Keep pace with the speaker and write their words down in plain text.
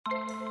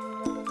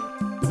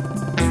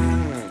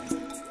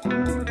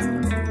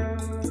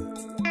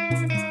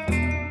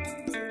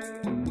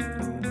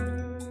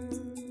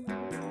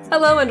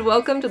Hello and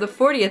welcome to the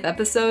 40th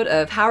episode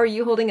of How Are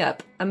You Holding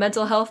Up? A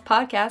mental health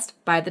podcast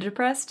by the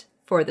depressed,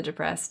 for the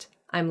depressed.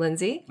 I'm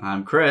Lindsay.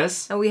 I'm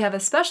Chris. And we have a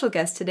special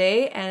guest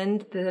today,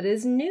 and that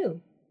is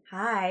New.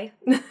 Hi.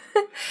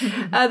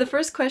 The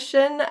first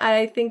question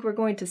I think we're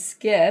going to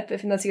skip,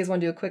 unless you guys want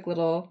to do a quick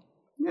little...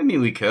 I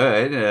mean, we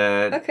could.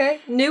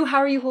 Okay. New, how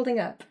are you holding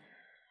up?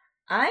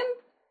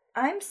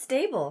 I'm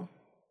stable.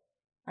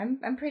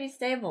 I'm pretty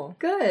stable.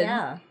 Good.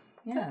 Yeah.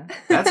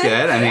 That's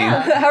good. I mean,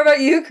 How about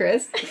you,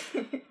 Chris?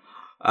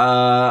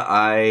 I'm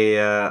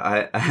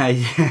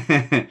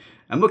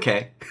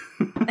okay.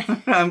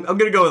 I'm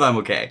gonna go with I'm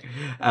okay.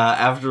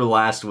 After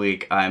last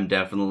week, I'm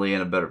definitely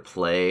in a better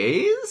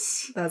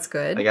place. That's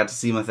good. I got to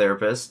see my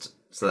therapist,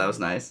 so that was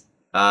nice.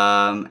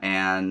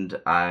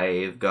 And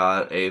I've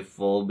got a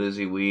full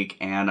busy week,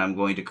 and I'm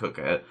going to cook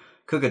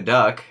a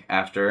duck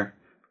after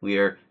we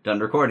are done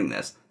recording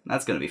this.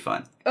 That's gonna be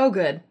fun. Oh,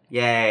 good.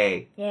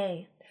 Yay!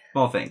 Yay.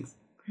 Small things.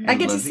 I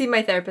get Lindsay? to see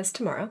my therapist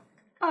tomorrow.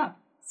 Ah.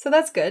 So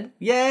that's good.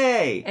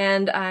 Yay!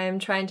 And I'm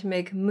trying to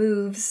make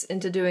moves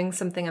into doing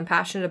something I'm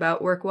passionate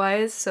about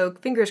work-wise. So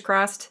fingers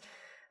crossed.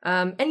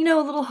 And a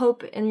little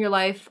hope in your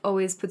life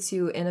always puts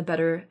you in a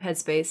better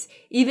headspace,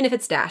 even if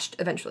it's dashed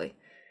eventually.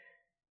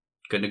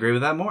 Couldn't agree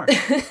with that more.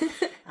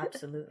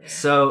 Absolutely.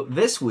 So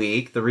this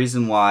week, the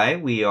reason why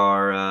we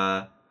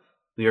are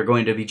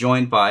going to be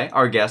joined by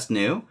our guest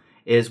New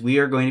is we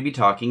are going to be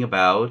talking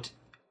about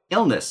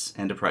illness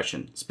and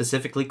depression,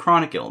 specifically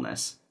chronic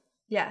illness.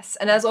 Yes,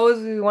 and as always,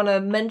 we want to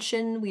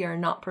mention we are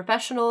not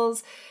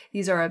professionals.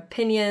 These are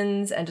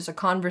opinions and just a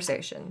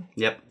conversation.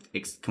 Yep,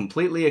 it's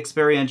completely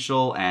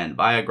experiential and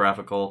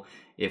biographical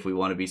if we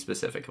want to be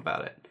specific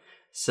about it.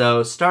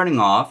 So starting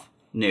off,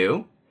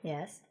 New,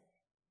 Yes.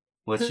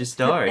 what's your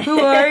story? Who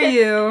are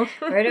you?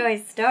 Where do I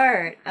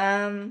start?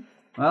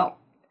 Well,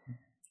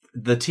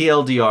 the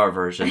TLDR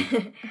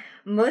version.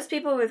 Most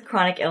people with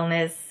chronic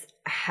illness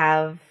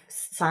have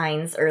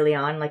signs early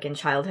on, like in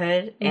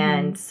childhood. Mm-hmm.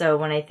 And so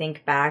when I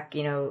think back,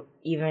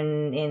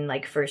 even in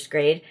like first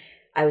grade,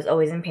 I was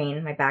always in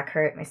pain. My back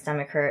hurt, my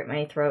stomach hurt,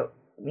 my throat,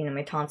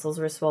 my tonsils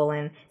were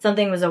swollen.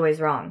 Something was always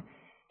wrong.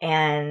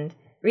 And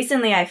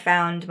recently I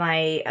found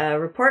my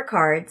report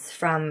cards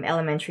from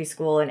elementary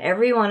school, and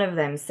every one of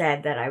them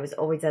said that I was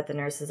always at the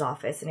nurse's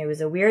office. And it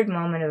was a weird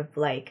moment of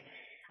like,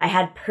 I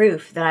had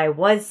proof that I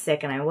was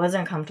sick and I was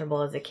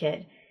uncomfortable as a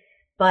kid.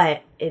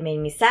 But it made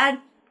me sad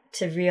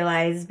to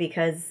realize,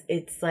 because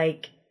it's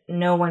like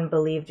no one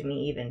believed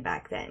me even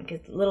back then.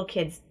 Because little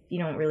kids, you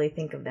don't really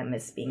think of them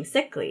as being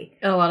sickly.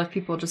 And a lot of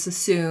people just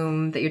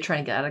assume that you're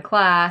trying to get out of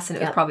class, and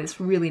it was Yep. probably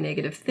this really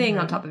negative thing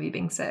Mm-hmm. on top of you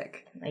being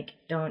sick. Like,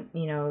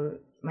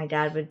 my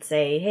dad would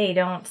say, hey,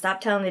 don't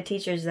stop telling the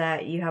teachers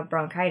that you have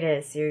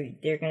bronchitis.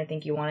 They're going to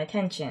think you want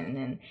attention.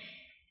 And,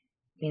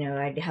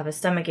 I'd have a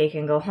stomach ache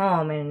and go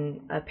home,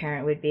 and a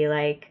parent would be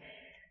like,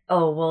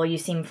 oh, well, you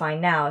seem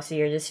fine now, so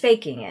you're just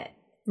faking it.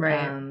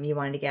 Right. You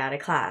wanted to get out of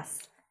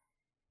class.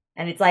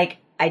 And it's like,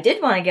 I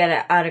did want to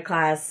get out of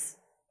class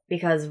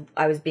because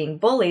I was being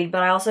bullied,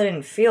 but I also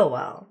didn't feel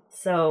well.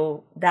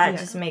 So that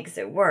just makes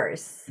it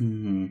worse.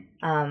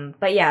 Mm-hmm.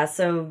 But yeah,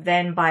 so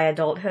then by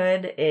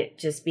adulthood, it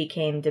just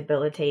became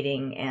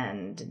debilitating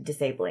and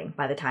disabling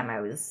by the time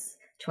I was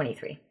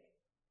 23.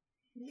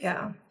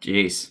 Yeah.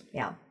 Jeez.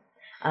 Yeah.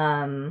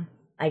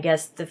 I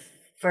guess the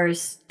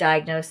first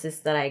diagnosis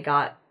that I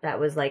got that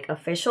was like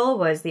official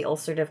was the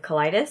ulcerative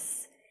colitis.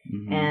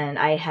 Mm-hmm. And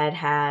I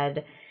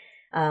had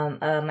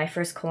my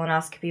first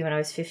colonoscopy when I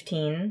was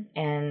 15,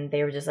 and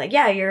they were just like,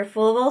 yeah, you're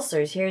full of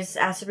ulcers. Here's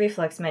acid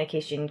reflux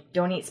medication.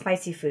 Don't eat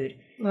spicy food.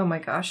 Oh my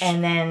gosh.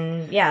 And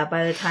then, yeah,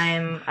 by the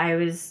time I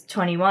was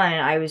 21,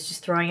 I was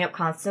just throwing up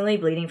constantly,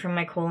 bleeding from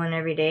my colon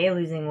every day,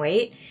 losing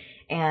weight,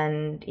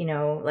 and,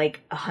 like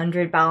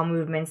 100 bowel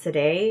movements a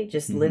day,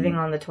 just living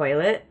on the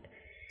toilet.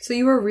 So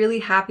you were a really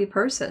happy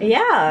person.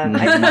 Yeah,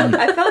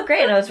 I felt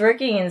great. And I was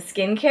working in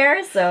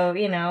skincare, so,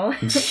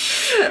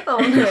 Oh,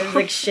 I no. was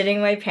like shitting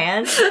my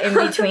pants in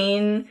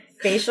between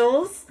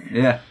facials.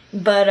 Yeah.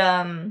 But,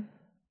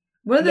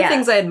 One of the Yeah.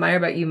 things I admire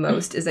about you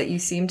most is that you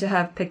seem to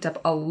have picked up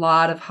a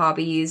lot of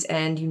hobbies,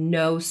 and you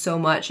know so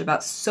much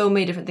about so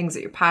many different things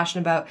that you're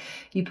passionate about.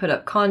 You put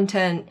up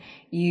content,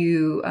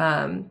 you've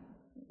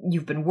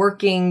been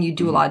working, you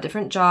do a lot of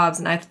different jobs,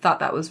 and I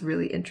thought that was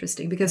really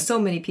interesting because so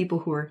many people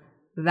who are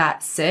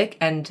that sick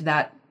and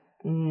that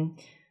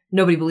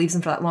nobody believes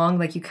them for that long,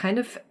 like you kind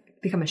of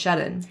become a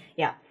shut-in.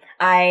 yeah,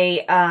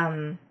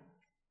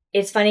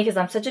 it's funny because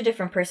I'm such a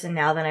different person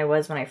now than I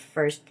was when I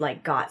first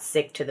got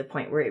sick to the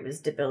point where it was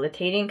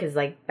debilitating. Because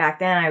back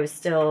then I was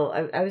still,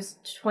 I was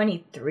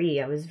 23.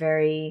 I was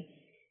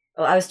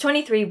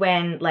 23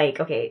 when I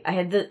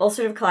had the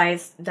ulcerative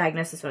colitis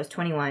diagnosis when I was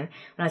 21. When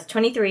I was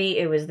 23,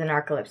 it was the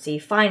narcolepsy.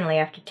 Finally,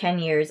 after 10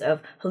 years of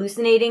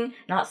hallucinating,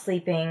 not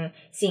sleeping,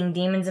 seeing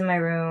demons in my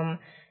room,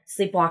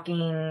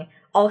 sleepwalking,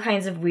 all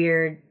kinds of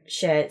weird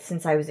shit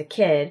since I was a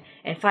kid.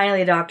 And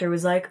finally, the doctor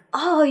was like,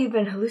 oh, you've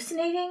been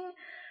hallucinating?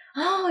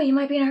 Oh, you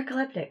might be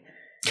narcoleptic.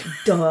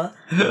 Duh.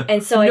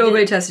 And so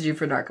Nobody tested you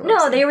for narcolepsy.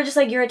 No, they were just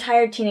like, you're a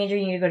tired teenager,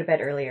 you need to go to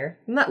bed earlier.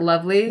 Isn't that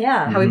lovely?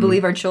 Yeah. How we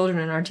believe our children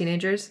and our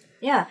teenagers.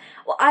 Yeah.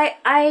 Well,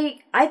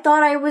 I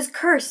thought I was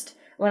cursed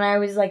when I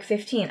was like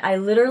 15. I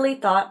literally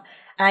thought,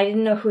 I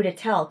didn't know who to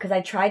tell, because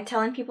I tried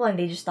telling people and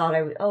they just thought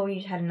you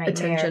had a nightmare.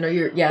 Attention,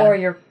 or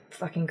you're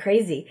fucking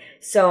crazy.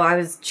 So I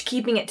was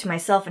keeping it to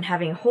myself and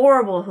having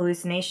horrible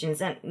hallucinations.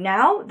 And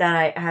now that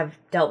I have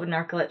dealt with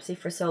narcolepsy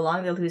for so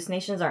long, the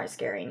hallucinations aren't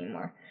scary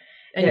anymore.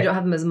 And you don't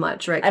have them as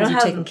much, right? Because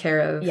you're taken care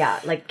of. Yeah,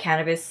 like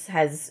cannabis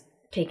has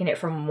taken it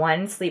from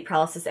one sleep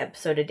paralysis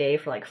episode a day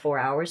for like 4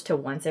 hours to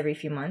once every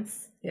few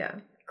months. Yeah.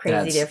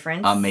 Crazy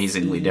difference.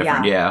 Amazingly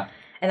different, yeah.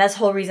 And that's the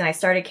whole reason I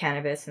started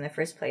cannabis in the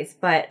first place.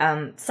 But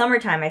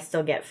summertime, I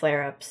still get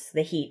flare-ups.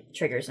 The heat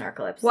triggers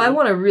narcolepsy. Well, I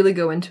want to really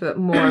go into it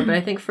more, but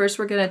I think first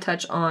we're going to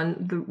touch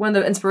on one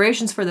of the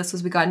inspirations for this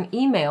was we got an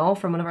email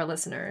from one of our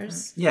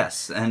listeners.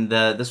 Yes, and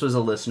this was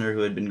a listener who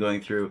had been going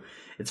through...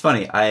 It's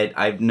funny,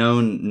 I've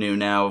known New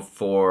now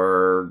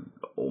for...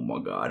 Oh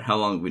my god, how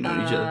long have we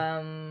known each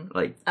other?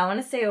 Like, I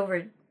want to say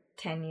over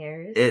 10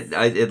 years.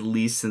 At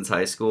least since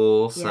high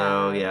school,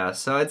 so yeah.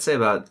 So I'd say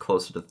about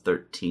closer to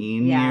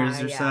 13 years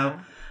or so.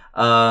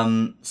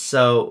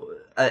 So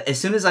as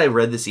soon as I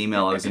read this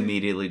email, I was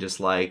immediately just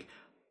like,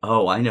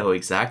 oh, I know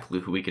exactly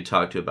who we could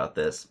talk to about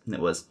this. And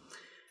it was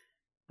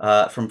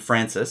from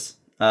Francis.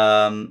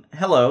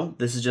 Hello,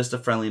 this is just a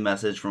friendly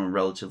message from a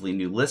relatively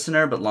new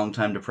listener, but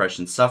longtime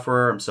depression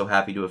sufferer. I'm so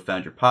happy to have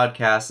found your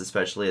podcast,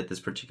 especially at this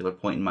particular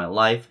point in my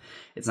life.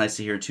 It's nice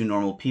to hear two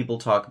normal people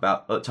talk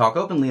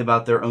openly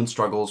about their own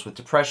struggles with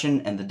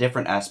depression and the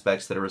different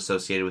aspects that are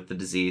associated with the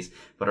disease,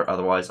 but are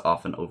otherwise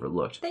often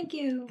overlooked. Thank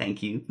you.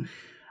 Thank you.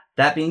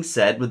 That being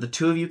said, would the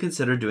two of you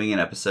consider doing an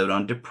episode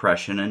on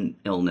depression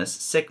and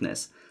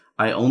sickness?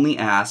 I only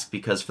ask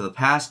because for the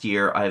past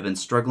year, I have been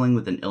struggling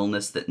with an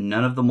illness that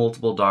none of the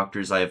multiple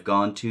doctors I have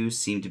gone to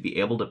seem to be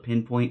able to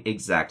pinpoint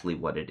exactly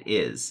what it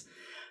is.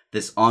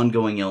 This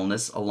ongoing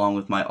illness, along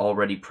with my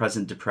already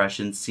present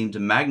depression, seemed to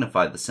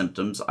magnify the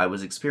symptoms I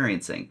was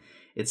experiencing.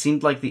 It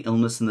seemed like the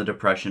illness and the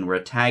depression were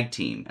a tag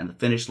team, and the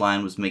finish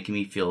line was making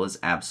me feel as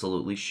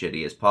absolutely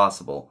shitty as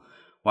possible.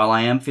 While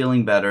I am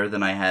feeling better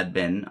than I had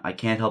been, I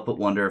can't help but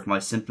wonder if my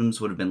symptoms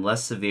would have been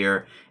less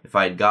severe if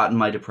I had gotten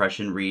my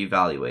depression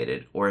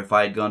re-evaluated, or if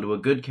I had gone to a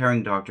good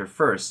caring doctor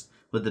first,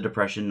 would the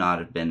depression not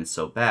have been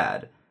so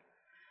bad.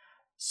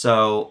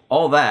 So,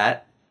 all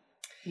that...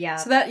 Yeah.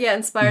 So that,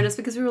 inspired us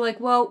because we were like,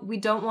 well, we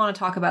don't want to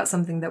talk about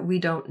something that we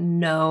don't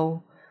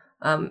know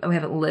and we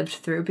haven't lived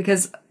through,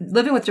 because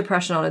living with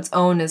depression on its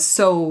own is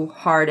so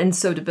hard and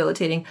so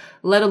debilitating,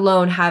 let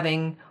alone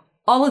having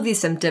all of these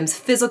symptoms,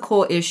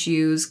 physical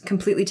issues,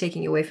 completely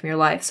taking you away from your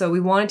life. So we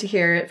wanted to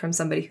hear it from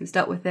somebody who's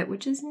dealt with it,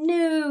 which is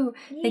new.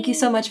 Yay. Thank you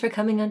so much for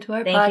coming onto our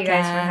podcast. Thank you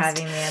guys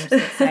for having me. I'm so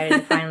excited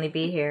to finally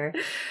be here.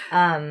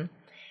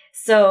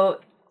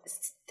 So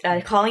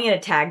calling it a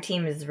tag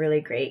team is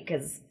really great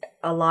because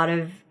a lot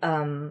of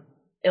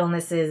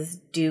illnesses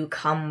do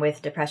come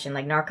with depression.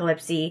 Like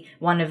narcolepsy,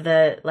 one of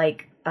the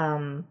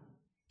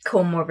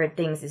comorbid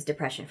things is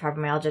depression,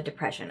 fibromyalgia,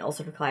 depression,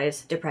 ulcerative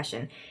colitis,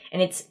 depression. And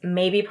it's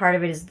maybe part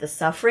of it is the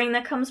suffering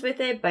that comes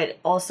with it, but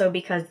also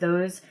because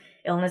those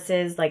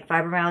illnesses like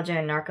fibromyalgia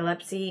and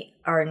narcolepsy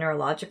are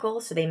neurological,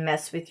 so they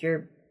mess with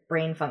your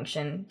brain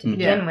function to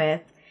begin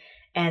with.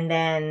 And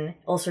then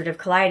ulcerative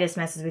colitis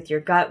messes with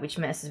your gut, which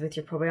messes with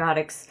your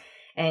probiotics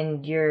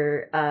and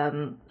your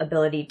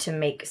ability to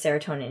make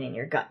serotonin in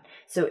your gut.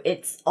 So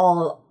it's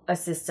all a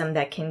system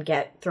that can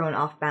get thrown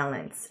off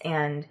balance.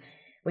 And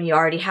when you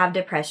already have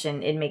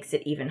depression, it makes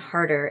it even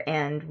harder.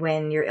 And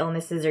when your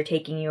illnesses are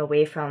taking you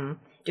away from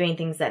doing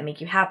things that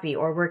make you happy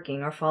or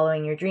working or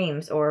following your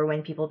dreams, or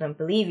when people don't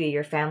believe you,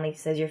 your family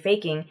says you're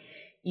faking,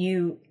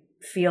 you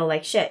feel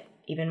like shit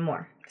even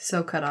more.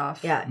 So cut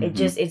off. Yeah,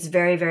 it's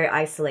very, very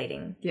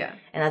isolating. Yeah.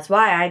 And that's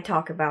why I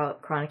talk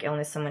about chronic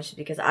illness so much,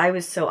 because I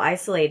was so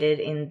isolated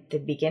in the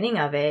beginning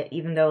of it,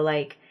 even though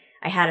I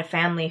had a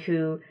family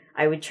who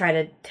I would try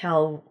to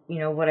tell,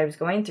 what I was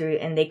going through,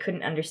 and they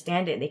couldn't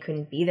understand it. They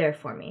couldn't be there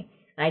for me.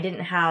 And I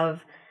didn't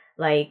have,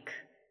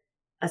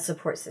 a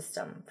support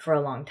system for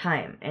a long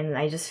time. And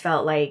I just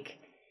felt like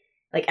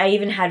I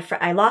even had,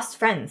 I lost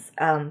friends.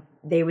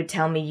 They would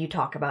tell me, you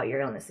talk about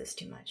your illnesses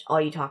too much. All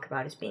you talk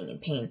about is being in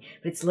pain.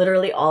 But it's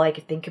literally all I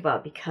could think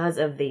about because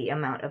of the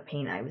amount of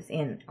pain I was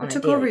in. It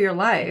took over your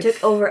life. It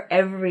took over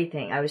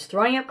everything. I was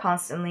throwing up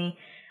constantly.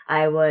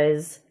 I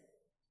was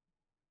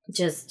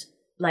just,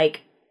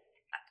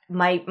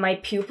 my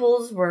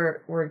pupils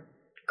were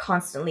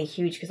constantly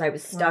huge because I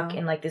was stuck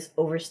in this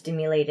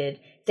overstimulated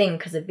thing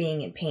because of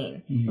being in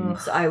pain. Mm-hmm.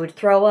 So I would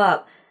throw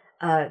up.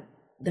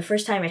 The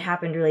first time it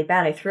happened really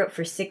bad, I threw up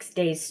for 6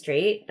 days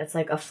straight. That's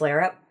like a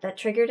flare-up that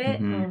triggered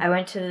it. Mm-hmm. I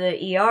went to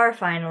the ER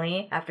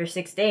finally. After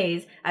 6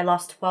 days, I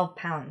lost 12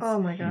 pounds.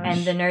 Oh my gosh.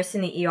 And the nurse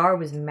in the ER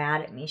was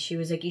mad at me. She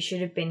was like, you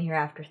should have been here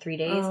after 3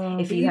 days.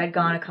 If you had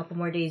gone a couple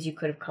more days, you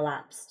could have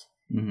collapsed.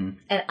 Mm-hmm.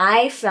 And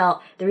I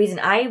felt the reason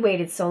I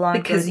waited so long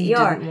Because to you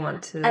go to the ER, didn't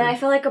want to. and I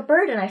felt like a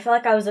burden. I felt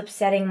like I was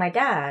upsetting my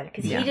dad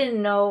because Yeah. he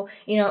didn't know.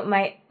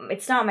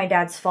 It's not my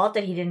dad's fault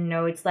that he didn't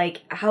know. It's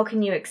like, how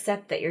can you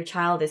accept that your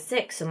child is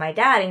sick? So my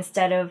dad,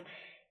 instead of,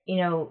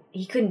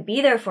 he couldn't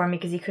be there for me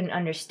because he couldn't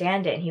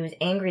understand it, and he was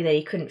angry that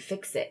he couldn't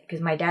fix it. Because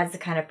my dad's the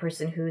kind of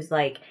person who's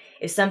like,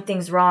 if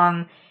something's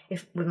wrong,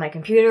 if with my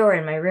computer or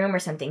in my room or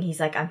something, he's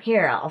like, I'm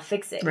here, I'll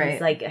fix it. Right.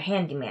 He's like a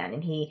handyman,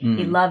 and he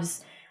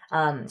loves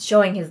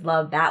showing his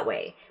love that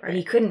way. But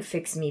he couldn't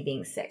fix me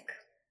being sick.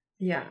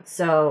 Yeah.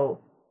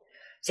 So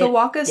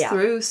walk us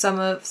through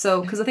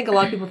because I think a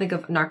lot of people think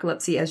of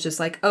narcolepsy as just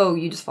like, oh,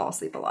 you just fall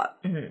asleep a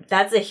lot. Mm-hmm.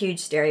 That's a huge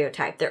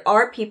stereotype. There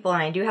are people,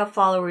 and I do have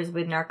followers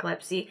with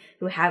narcolepsy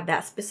who have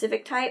that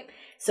specific type.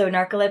 So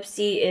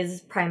narcolepsy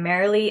is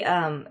primarily,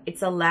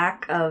 it's a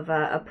lack of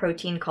a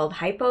protein called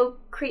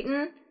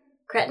hypocretin,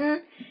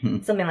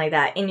 something like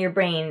that, in your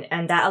brain,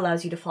 and that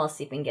allows you to fall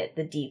asleep and get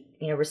the deep,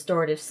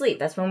 restorative sleep.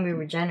 That's when we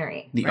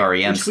regenerate. The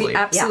REM Which sleep. we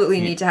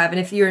absolutely need to have. And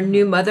if you're a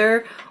new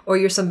mother or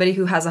you're somebody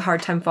who has a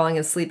hard time falling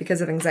asleep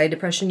because of anxiety,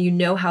 depression, you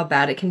know how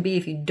bad it can be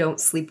if you don't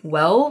sleep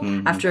well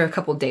after a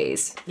couple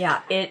days. Yeah,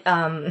 it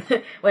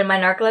when my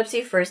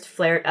narcolepsy first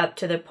flared up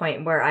to the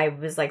point where I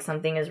was like,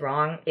 something is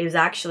wrong, it was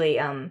actually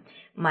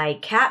my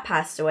cat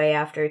passed away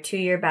after a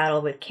 2-year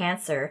battle with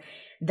cancer.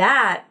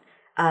 That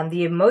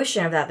the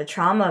emotion of that, the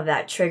trauma of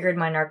that, triggered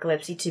my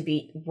narcolepsy to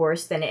be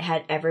worse than it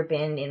had ever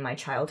been in my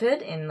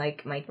childhood, in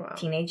like my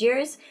teenage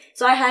years.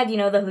 So I had, the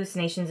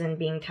hallucinations and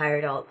being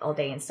tired all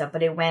day and stuff,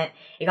 but it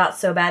got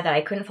so bad that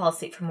I couldn't fall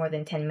asleep for more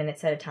than 10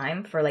 minutes at a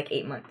time for like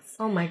 8 months.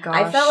 Oh my gosh.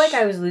 I felt like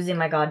I was losing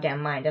my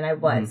goddamn mind, and I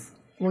was.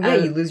 Well,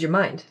 yeah, you lose your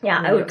mind.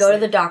 Yeah, I would go to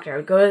the doctor. I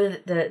would go to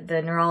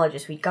the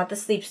neurologist. We got the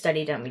sleep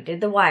study done. We did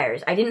the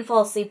wires. I didn't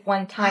fall asleep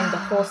one time the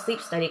whole sleep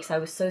study because I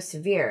was so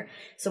severe.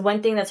 So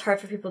one thing that's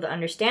hard for people to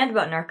understand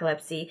about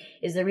narcolepsy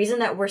is the reason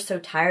that we're so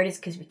tired is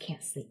because we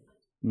can't sleep.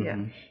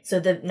 Yeah. So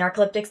the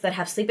narcoleptics that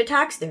have sleep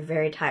attacks, they're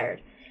very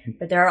tired.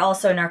 But there are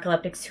also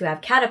narcoleptics who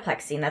have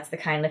cataplexy, and that's the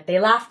kind, if they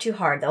laugh too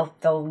hard,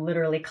 they'll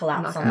literally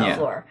collapse on the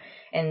floor.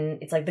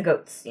 And it's like the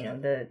goats,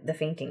 the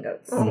fainting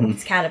goats.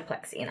 It's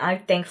cataplexy. And I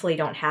thankfully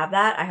don't have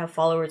that. I have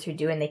followers who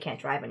do, and they can't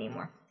drive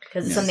anymore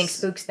because something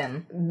spooks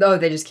them. No,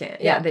 they just can't.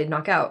 Yeah, they'd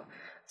knock out.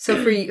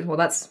 So for you, well,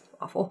 that's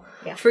awful.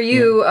 Yeah. For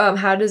you,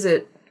 how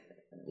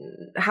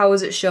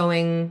was it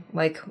showing,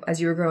 like,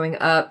 as you were growing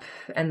up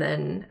and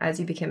then as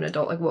you became an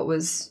adult? Like, what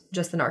was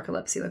just the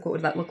narcolepsy? Like, what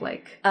would that look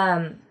like?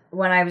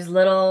 When I was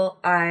little,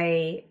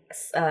 I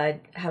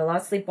had a lot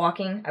of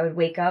sleepwalking. I would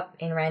wake up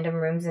in random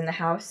rooms in the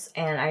house,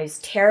 and I was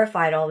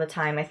terrified all the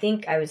time. I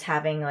think I was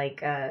having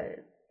like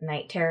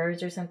night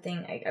terrors or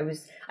something.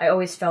 I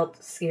always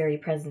felt scary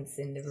presence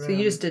in the room. So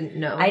you just didn't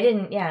know.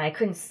 I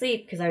couldn't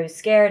sleep because I was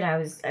scared,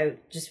 and I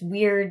just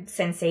weird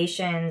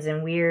sensations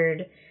and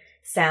weird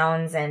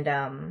sounds, and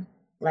that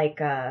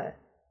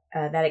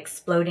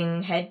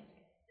exploding head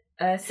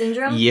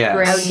syndrome. Yeah.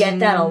 I would get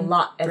that a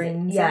lot. It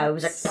zaps.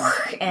 was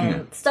like,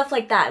 and stuff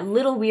like that.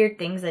 Little weird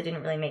things that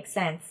didn't really make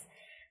sense.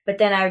 But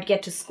then I would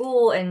get to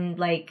school and,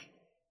 like,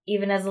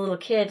 even as a little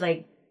kid,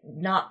 like,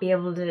 not be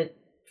able to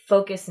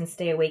focus and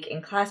stay awake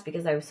in class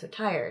because I was so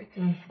tired.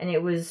 And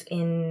it was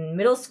in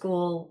middle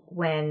school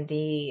when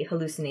the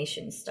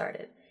hallucinations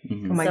started. Oh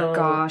my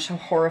gosh, how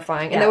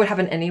horrifying. And that would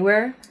happen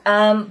anywhere?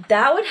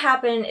 That would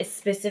happen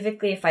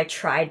specifically if I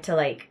tried to,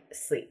 like,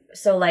 sleep.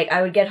 So, like,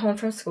 I would get home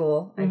from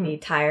school, I'd be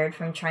tired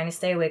from trying to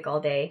stay awake all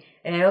day,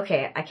 and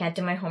okay, I can't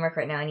do my homework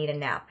right now, I need a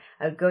nap.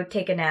 I would go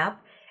take a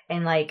nap,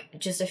 and, like,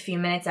 just a few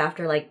minutes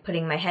after, like,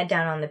 putting my head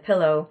down on the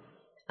pillow,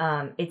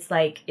 it's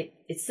like,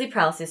 it's sleep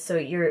paralysis, so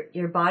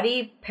your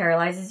body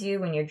paralyzes you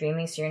when you're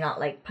dreaming, so you're not,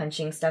 like,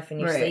 punching stuff in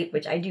your sleep,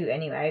 which I do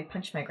anyway. I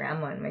punched my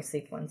grandma in my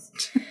sleep once.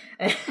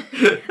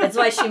 That's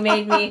why she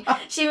made me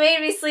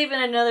sleep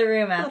in another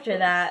room after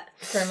that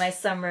for my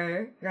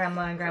summer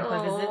grandma and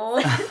grandpa visits.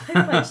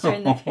 I punched her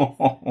in the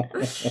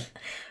face.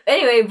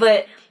 Anyway,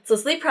 but so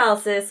sleep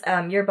paralysis,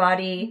 your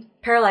body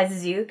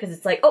paralyzes you because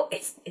it's like, oh,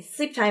 it's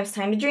sleep time, it's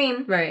time to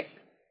dream. Right.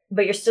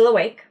 But you're still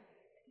awake.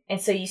 And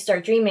so you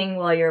start dreaming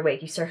while you're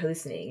awake. You start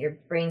hallucinating. Your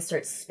brain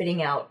starts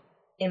spitting out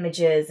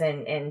images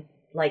and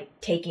like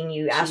taking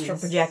you, astral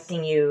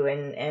projecting you,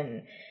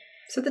 and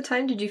So at the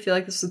time, did you feel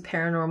like this was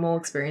paranormal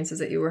experiences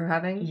that you were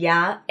having?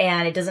 Yeah,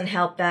 and it doesn't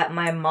help that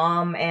my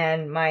mom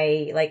and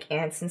my, like,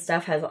 aunts and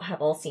stuff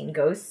have all seen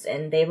ghosts,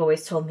 and they've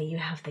always told me, you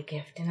have the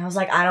gift. And I was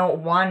like, I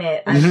don't want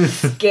it. I'm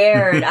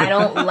scared. I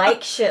don't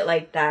like shit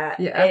like that.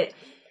 Yeah.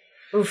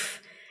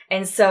 Oof.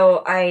 And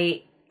so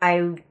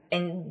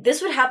and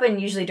this would happen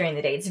usually during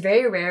the day. It's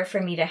very rare for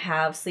me to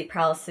have sleep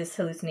paralysis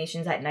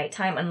hallucinations at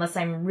nighttime unless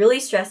I'm really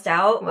stressed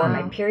out or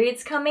my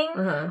period's coming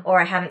or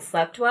I haven't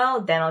slept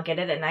well, then I'll get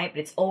it at night.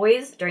 But it's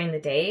always during the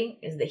day,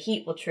 is the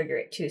heat will trigger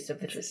it too. So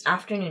if it's an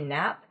afternoon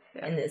nap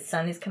and the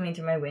sun is coming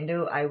through my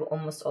window, I will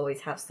almost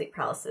always have sleep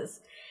paralysis.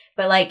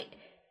 But, like,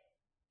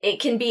 it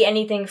can be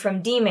anything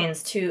from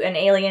demons to an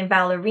alien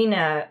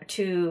ballerina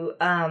to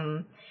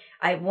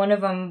one of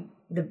them.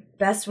 The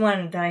best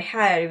one that I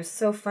had, it was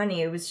so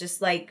funny. It was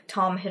just like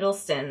Tom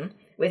Hiddleston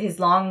with his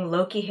long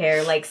Loki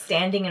hair, like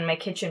standing in my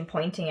kitchen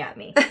pointing at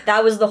me.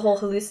 That was the whole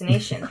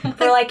hallucination.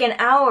 For like an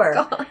hour.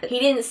 God. He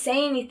didn't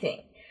say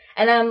anything.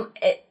 And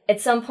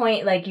at some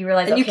point, like, you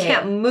realize, And okay, you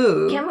can't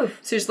move. Can't move.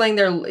 So you're just laying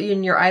there,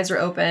 and your eyes are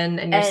open,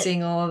 and you're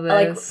seeing all of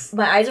this. Like,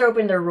 my eyes are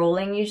open, they're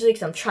rolling usually,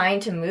 because I'm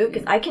trying to move,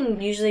 because I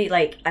can usually,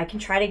 like, I can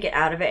try to get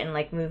out of it and,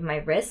 like, move my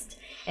wrist.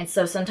 And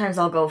so sometimes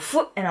I'll go,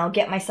 and I'll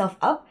get myself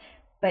up,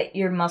 but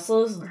your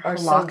muscles are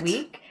locked. so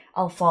weak,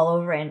 I'll fall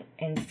over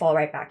and fall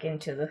right back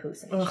into the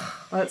hallucination. Ugh,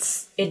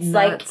 It's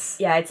nuts.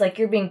 it's like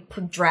you're being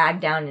dragged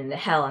down into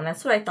hell, and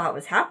that's what I thought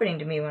was happening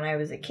to me when I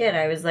was a kid.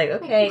 I was like,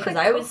 okay, because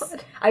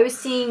I was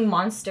seeing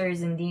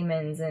monsters and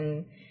demons,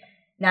 and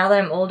now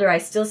that I'm older, I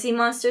still see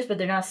monsters, but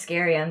they're not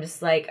scary. I'm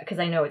just like, because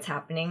I know it's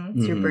happening.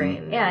 It's your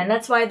brain. Yeah, and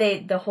that's why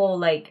the whole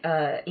like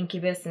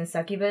incubus and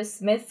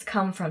succubus myths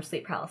come from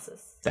sleep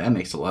paralysis. That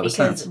makes a lot of Because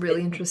sense. It's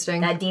really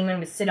interesting. That demon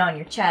would sit on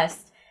your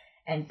chest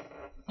and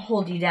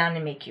hold you down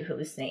and make you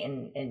hallucinate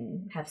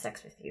and have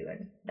sex with you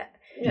and that.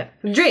 Yeah,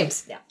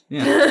 dreams. Yeah.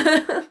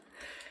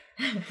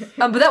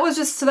 But that was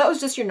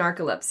just your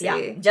narcolepsy.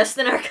 Yeah, just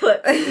the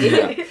narcolepsy.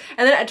 Yeah.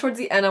 And then towards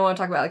the end, I want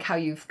to talk about like how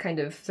you've kind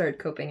of started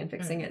coping and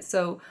fixing it.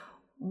 So,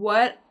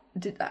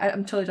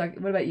 I'm totally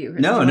talking. What about you? No.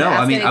 Did you wanna I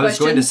ask mean, any I was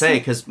going to questions? say,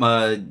 because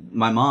my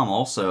mom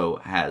also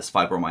has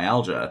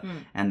fibromyalgia,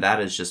 and that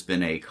has just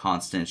been a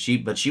constant.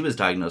 She was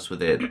diagnosed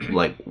with it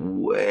like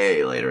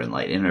way later in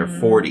life, in her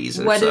 40s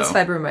or What so. is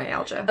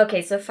fibromyalgia?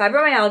 Okay, so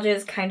fibromyalgia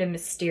is kind of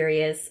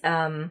mysterious.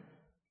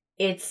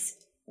 It's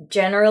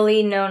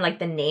generally known, like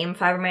the name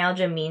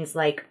fibromyalgia means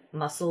like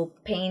muscle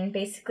pain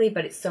basically,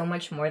 but it's so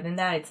much more than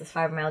that. It's a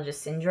fibromyalgia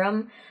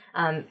syndrome.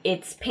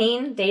 It's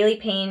pain, daily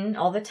pain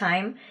all the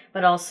time,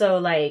 but also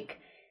like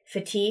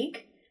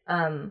fatigue.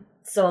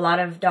 So a lot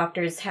of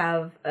doctors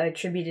have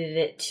attributed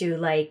it to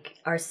like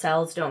our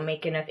cells don't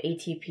make enough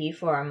ATP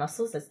for our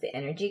muscles. That's the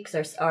energy,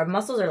 because our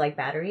muscles are like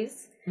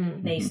batteries.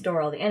 They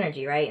store all the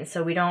energy, right? And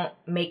so we don't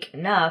make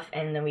enough,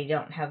 and then we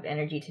don't have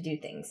energy to do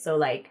things. So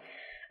like,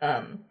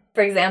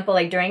 for example,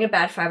 like during a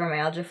bad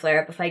fibromyalgia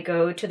flare-up, if I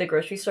go to the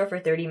grocery store for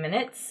 30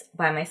 minutes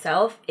by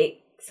myself, it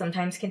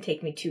sometimes can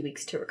take me 2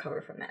 weeks to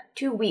recover from that.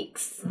 2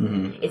 weeks.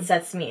 It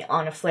sets me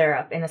on a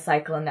flare-up in a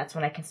cycle, and that's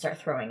when I can start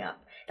throwing up.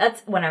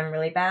 That's when I'm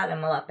really bad.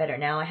 I'm a lot better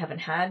now. I haven't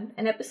had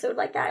an episode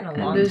like that in a long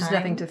time. There's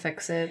nothing to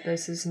fix it.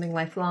 This is something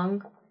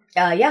lifelong.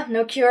 Yeah,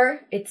 no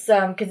cure. It's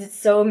because it's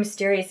so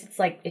mysterious. It's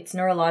like it's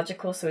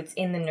neurological, so it's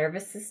in the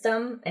nervous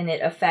system, and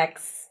it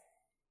affects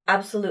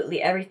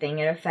absolutely everything.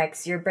 It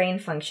affects your brain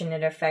function.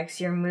 It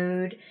affects your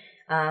mood,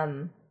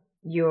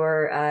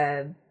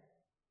 your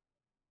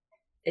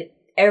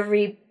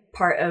every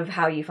part of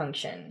how you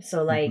function.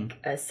 So like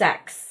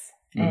sex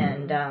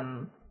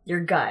and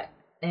your gut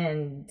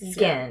and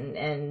skin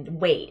and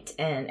weight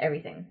and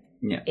everything.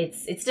 Yeah,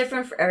 it's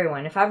different for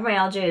everyone. And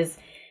fibromyalgia is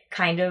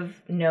kind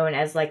of known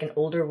as like an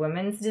older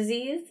woman's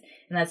disease,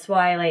 and that's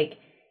why like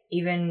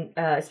even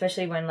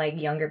especially when like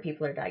younger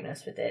people are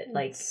diagnosed with it,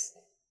 like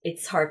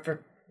it's hard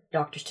for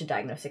doctors to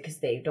diagnose it because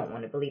they don't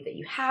want to believe that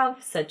you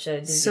have such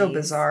a disease. So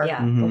bizarre.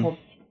 Yeah.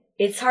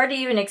 It's hard to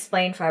even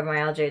explain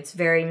fibromyalgia. It's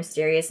very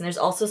mysterious, and there's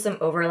also some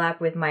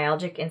overlap with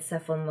myalgic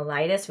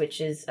encephalomyelitis,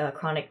 which is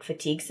chronic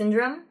fatigue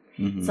syndrome.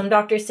 Some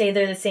doctors say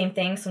they're the same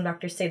thing. Some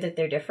doctors say that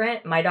they're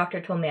different. My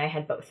doctor told me I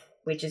had both,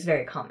 which is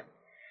very common.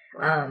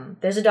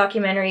 There's a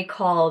documentary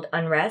called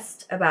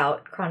Unrest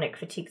about chronic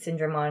fatigue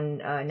syndrome on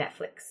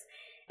Netflix,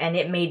 and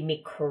it made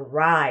me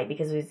cry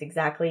because it was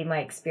exactly my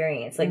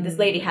experience. Like this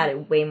lady had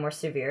it way more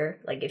severe.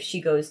 Like if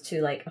she goes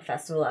to like a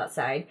festival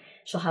outside,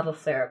 she'll have a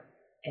flare-up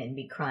and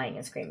be crying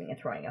and screaming and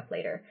throwing up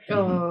later.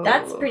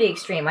 That's pretty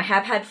extreme. I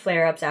have had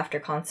flare-ups after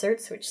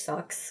concerts, which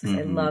sucks because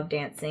I love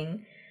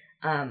dancing.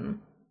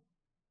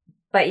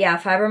 But yeah,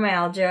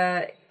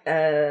 fibromyalgia,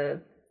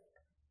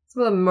 It's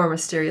one of the more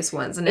mysterious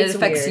ones, and it It's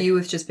affects weird. you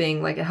with just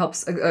being like, it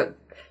helps.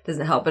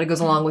 Doesn't help, but it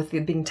goes along with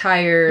you being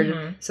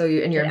tired. So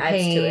you're in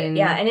adds to it. pain.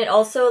 Yeah, and it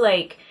also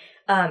like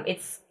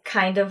it's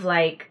kind of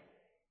like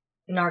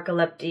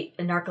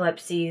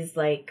narcolepsy's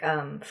like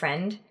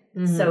friend.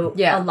 So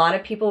a lot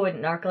of people with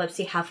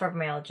narcolepsy have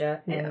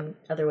fibromyalgia and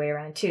other way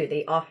around too.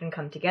 They often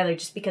come together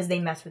just because they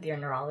mess with your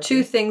neurology.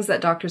 Two things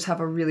that doctors have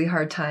a really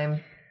hard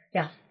time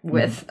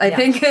with, I Yeah.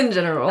 think, in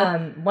general.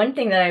 One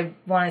thing that I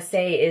want to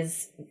say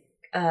is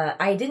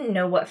I didn't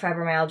know what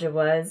fibromyalgia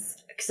was.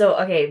 So,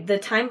 okay, the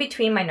time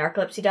between my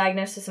narcolepsy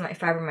diagnosis and my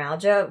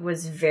fibromyalgia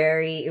was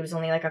it was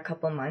only like a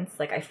couple months.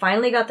 Like, I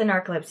finally got the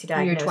narcolepsy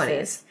diagnosis. In your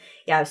 20s.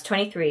 Yeah, I was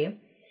 23.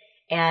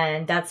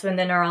 And that's when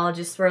the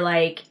neurologists were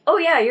like, oh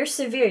yeah, you're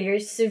severe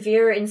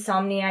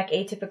insomniac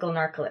atypical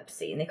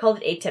narcolepsy. And they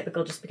called it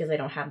atypical just because I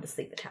don't have the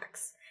sleep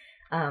attacks.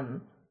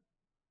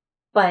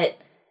 But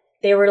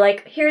they were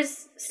like,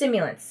 here's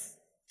stimulants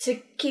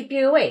to keep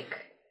you awake.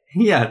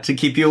 Yeah, to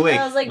keep you awake.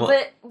 And I was like,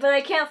 Well, but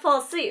I can't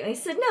fall asleep. And he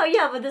said, no,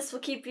 yeah, but this will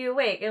keep you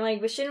awake. And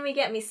like, but shouldn't we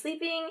get me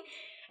sleeping?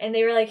 And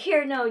they were like,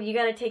 here, no, you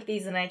got to take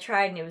these. And I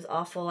tried, and it was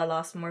awful. I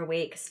lost more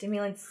weight. 'Cause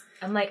stimulants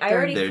I'm like, I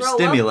already They're throw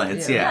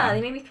stimulants, up. yeah.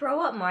 They made me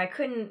throw up more. I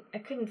couldn't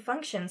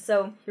function.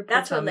 So Your poor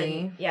that's what led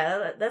tummy. me.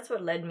 Yeah, that's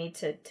what led me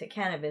to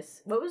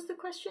cannabis. What was the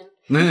question?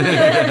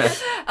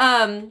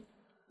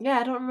 Yeah,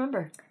 I don't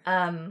remember.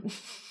 Um,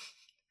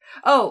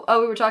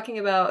 we were talking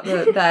about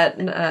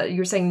that. You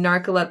were saying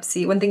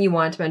narcolepsy. One thing you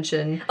wanted to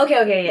mention.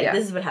 Okay, Yeah.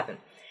 This is what happened.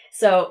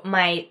 So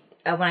my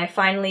when I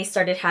finally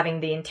started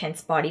having the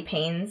intense body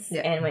pains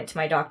and went to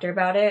my doctor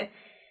about it,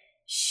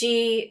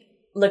 she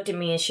looked at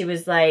me and she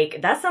was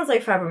like, "That sounds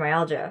like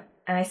fibromyalgia."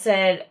 And I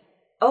said,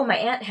 "Oh, my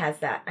aunt has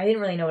that." I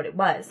didn't really know what it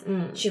was.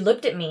 She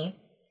looked at me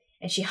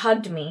and she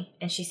hugged me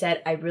and she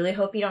said, "I really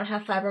hope you don't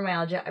have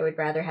fibromyalgia. I would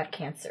rather have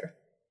cancer."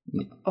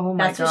 Oh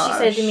my gosh. That's what she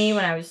said to me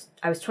when I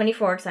was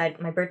 24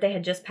 because my birthday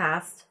had just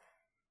passed.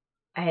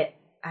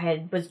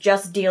 I was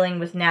just dealing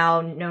with now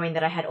knowing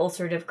that I had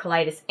ulcerative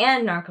colitis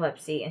and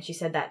narcolepsy, and she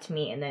said that to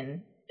me. And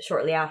then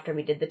shortly after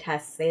we did the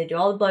tests, they do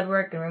all the blood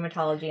work and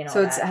rheumatology and all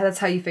so that. So that's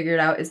how you figured it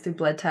out, is through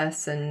blood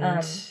tests and.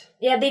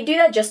 Yeah, they do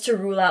that just to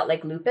rule out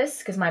like lupus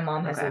because my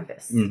mom has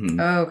lupus. Mm-hmm.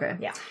 Oh, okay.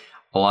 Yeah.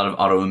 A lot of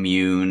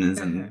autoimmunes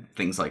and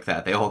things like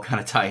that. They all kind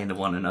of tie into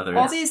one another.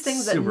 All It's these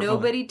things that super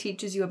nobody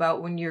teaches you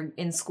about when you're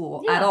in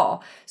school Yeah. at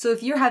all. So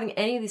if you're having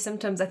any of these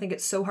symptoms, I think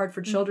it's so hard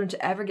for children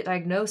to ever get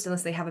diagnosed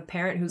unless they have a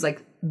parent who's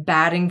like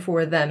batting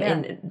for them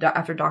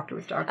after doctor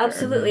with doctor.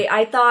 Absolutely.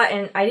 I thought,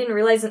 and I didn't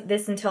realize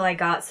this until I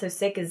got so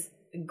sick, is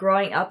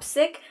growing up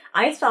sick,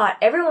 I thought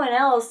everyone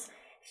else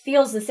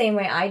feels the same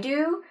way I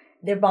do.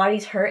 Their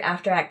bodies hurt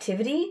after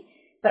activity,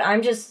 but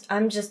I'm just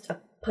a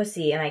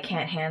pussy and I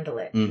can't handle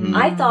it. Mhm.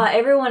 I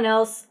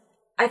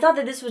thought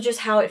that this was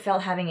just how it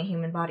felt having a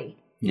human body.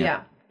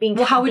 Yeah.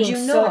 Well, how would you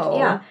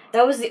know?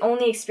 That was the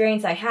only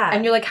experience I had.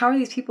 And you're like, how are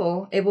these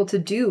people able to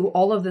do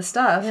all of this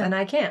stuff and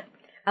I can't?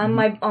 On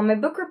my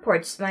book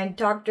reports, my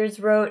doctors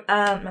wrote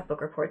not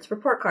book reports,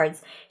 report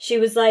cards. She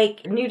was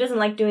like, "New doesn't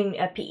like doing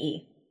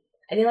PE."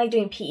 I didn't like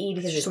doing PE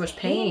because it's so much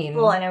pain,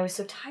 painful, and I was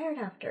so tired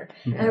after.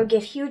 And I would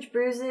get huge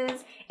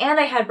bruises, and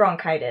I had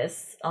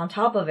bronchitis on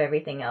top of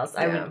everything else.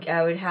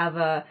 I would have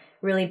a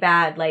really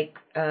bad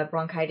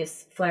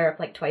bronchitis flare up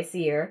like twice a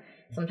year.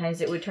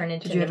 Sometimes it would turn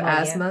into Did you have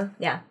pneumonia. asthma?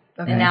 Yeah.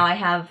 Okay. And now I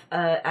have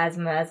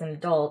asthma as an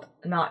adult.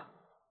 Not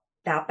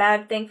that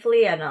bad,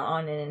 thankfully. I'm not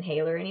on an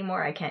inhaler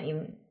anymore. I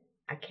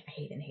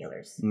hate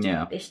inhalers.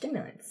 Yeah. They're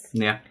stimulants.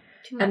 Yeah.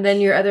 Too much. And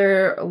then your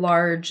other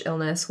large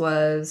illness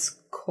was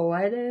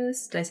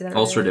colitis. Did I say that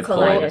right? Ulcerative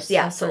colitis. colitis.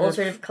 Yeah, so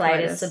ulcerative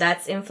colitis. So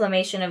that's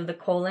inflammation of the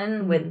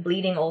colon with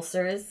bleeding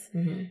ulcers.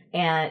 Mm-hmm.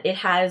 And it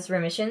has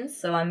remissions.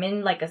 So I'm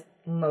in like a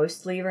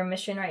mostly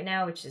remission right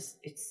now, it's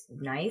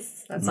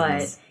nice. That's but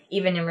nice.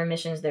 even in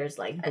remissions, there's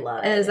like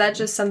blood. And is that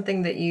just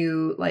something that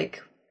you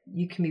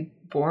can be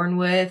born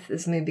with?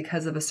 Is something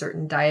because of a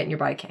certain diet and your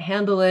body can't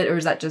handle it? Or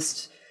is that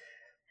just...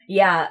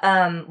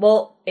 Yeah,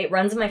 well, it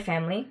runs in my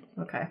family.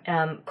 Okay.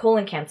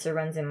 Colon cancer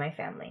runs in my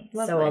family.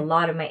 Lovely. So a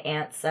lot of my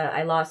aunts,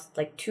 I lost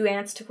like 2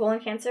 aunts to colon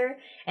cancer,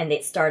 and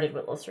it started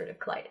with ulcerative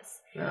colitis.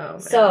 Oh, man.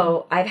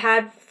 So I've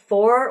had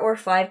 4 or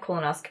 5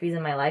 colonoscopies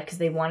in my life because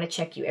they want to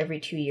check you every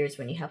 2 years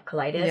when you have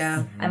colitis.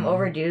 Yeah. I'm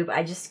overdue, but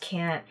I just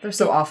can't. They're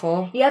so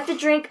awful. You have to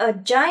drink a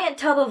giant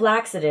tub of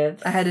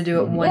laxatives. I had to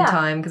do it one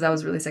time because I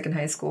was really sick in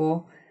high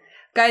school.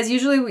 Guys,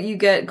 usually when you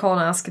get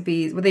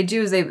colonoscopies, what they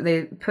do is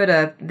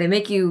they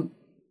make you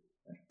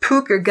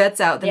poop your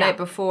guts out the night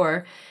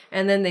before,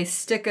 and then they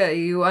stick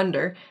you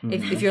under.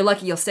 If you're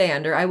lucky, you'll stay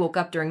under. I woke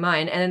up during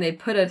mine, and then they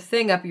put a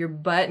thing up your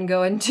butt and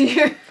go into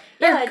your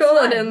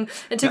colon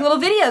and took a little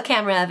video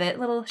camera of it,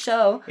 little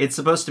show. It's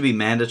supposed to be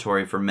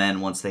mandatory for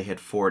men once they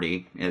hit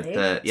 40.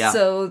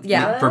 So,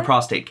 for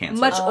prostate cancer.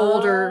 Much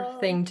older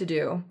thing to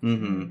do.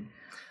 Mm-hmm.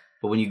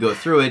 But when you go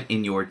through it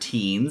in your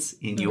teens,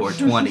 in your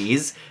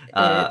 20s,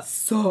 it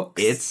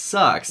sucks. It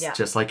sucks, Yeah.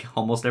 just like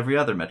almost every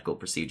other medical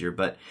procedure.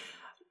 But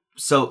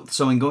so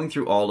in going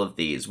through all of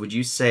these, would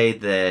you say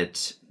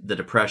that the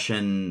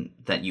depression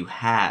that you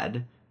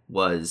had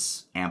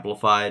was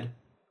amplified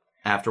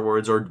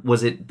afterwards, or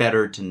was it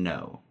better to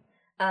know?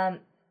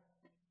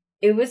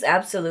 It was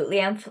absolutely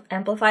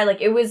amplified.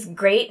 Like, it was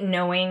great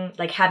knowing,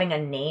 like, having a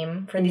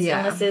name for these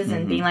illnesses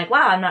and being like,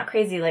 wow, I'm not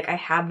crazy. Like, I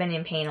have been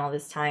in pain all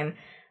this time.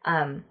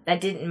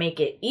 That didn't make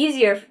it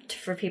easier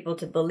for people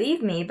to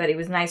believe me, but it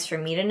was nice for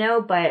me to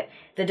know. But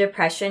the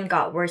depression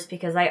got worse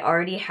because I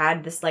already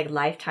had this, like,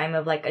 lifetime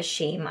of, like, a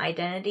shame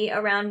identity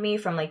around me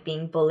from, like,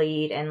 being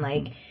bullied and,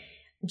 like,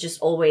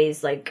 just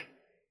always, like,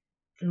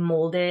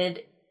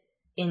 molded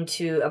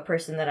into a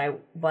person that I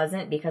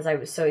wasn't because I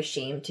was so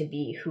ashamed to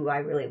be who I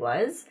really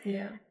was.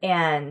 Yeah.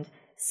 And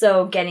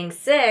so getting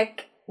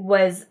sick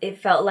it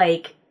felt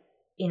like,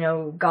 you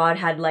know, God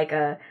had like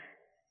a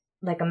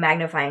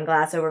magnifying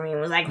glass over me and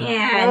was like,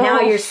 yeah,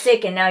 now you're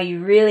sick and now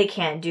you really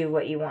can't do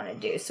what you want to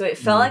do. So it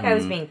felt like I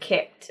was being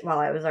kicked while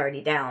I was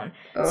already down.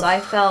 So I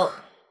felt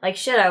like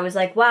shit. I was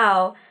like,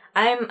 wow,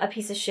 I'm a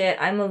piece of shit.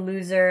 I'm a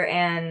loser.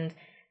 And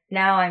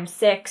now I'm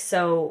sick.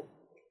 So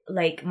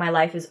like my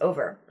life is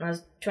over. When I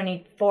was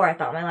 24, I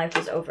thought my life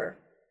was over.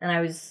 And I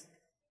was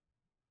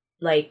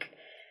like,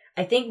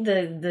 I think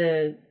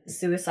the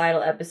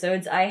suicidal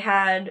episodes I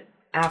had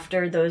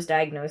after those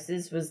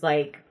diagnoses was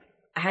like,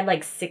 I had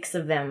like 6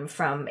 of them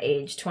from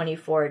age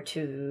 24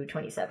 to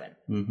 27.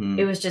 Mm-hmm.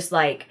 It was just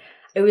like,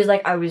 it was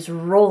like I was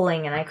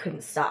rolling and I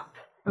couldn't stop.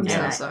 I'm so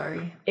Yeah.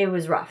 sorry. It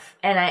was rough.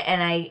 And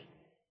I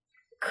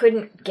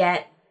couldn't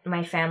get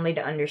my family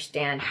to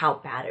understand how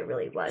bad it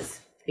really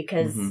was.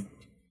 Because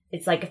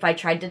it's like if I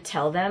tried to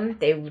tell them,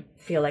 they would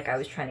feel like I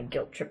was trying to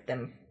guilt trip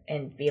them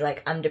and be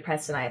like, I'm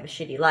depressed and I have a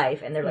shitty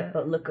life. And they're like,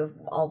 but look at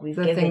all we've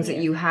The given things that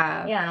you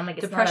have. Yeah, and I'm like,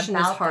 it's depression not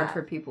is about hard that.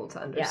 for people to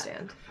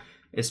understand.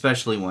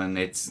 Especially when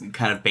it's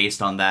kind of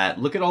based on that.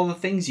 Look at all the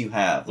things you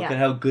have. Look at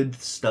how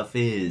good stuff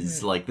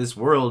is. Like, this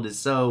world is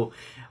so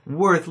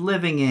worth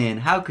living in.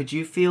 How could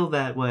you feel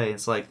that way?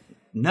 It's like,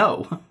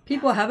 no.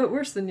 People have it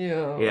worse than you,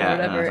 or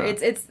whatever.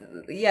 It's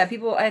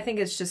people, I think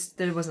it's just,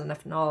 there wasn't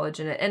enough knowledge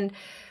in it. And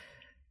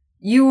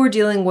you were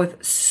dealing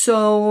with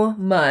so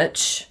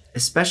much.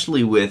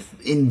 Especially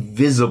with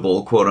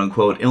invisible,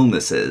 quote-unquote,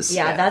 illnesses.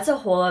 Yeah, that's a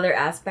whole other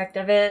aspect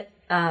of it.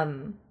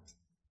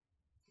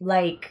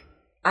 Like,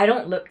 I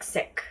don't look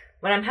sick.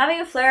 When I'm having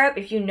a flare-up,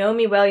 if you know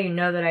me well, you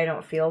know that I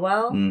don't feel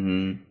well.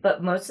 Mm-hmm.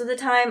 But most of the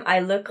time, I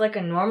look like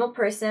a normal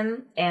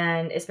person,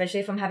 and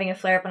especially if I'm having a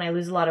flare-up and I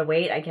lose a lot of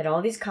weight, I get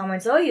all these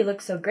comments, oh, you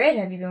look so great,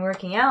 have you been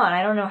working out? And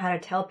I don't know how to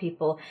tell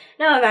people,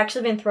 no, I've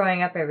actually been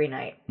throwing up every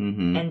night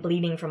and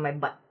bleeding from my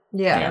butt.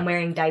 Yeah. And I'm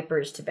wearing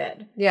diapers to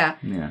bed. Yeah.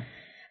 Yeah.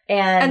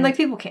 And like,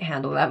 people can't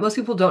handle that. Most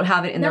people don't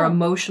have it in their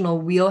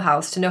emotional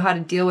wheelhouse to know how to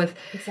deal with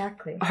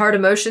hard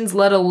emotions,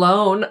 let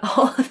alone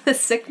all of the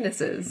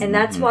sicknesses. And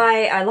that's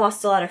why I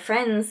lost a lot of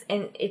friends.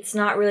 And it's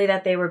not really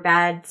that they were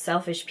bad,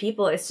 selfish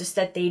people. It's just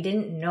that they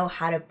didn't know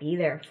how to be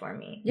there for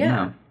me.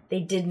 Yeah.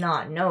 They did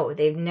not know.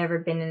 They've never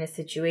been in a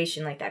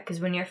situation like that. Because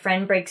when your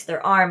friend breaks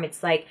their arm,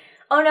 it's like,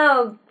 oh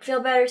no,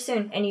 feel better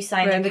soon. And you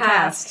sign the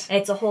cast. And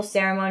it's a whole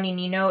ceremony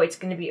and you know it's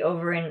going to be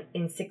over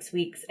in 6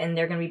 weeks and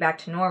they're going to be back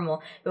to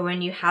normal. But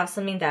when you have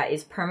something that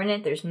is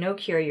permanent, there's no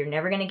cure, you're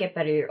never going to get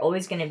better, you're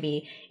always going to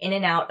be in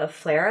and out of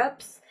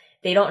flare-ups,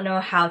 they don't know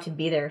how to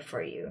be there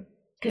for you.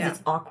 Because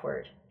it's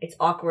awkward. It's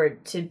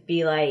awkward to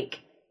be like,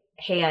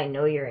 hey, I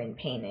know you're in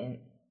pain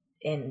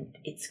and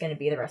it's going to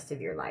be the rest of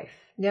your life.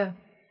 Yeah.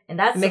 And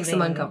that makes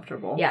them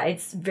uncomfortable. Yeah,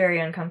 it's very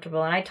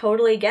uncomfortable. And I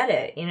totally get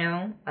it, you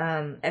know?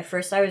 At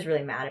first, I was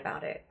really mad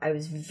about it. I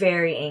was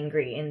very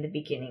angry in the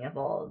beginning of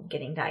all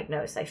getting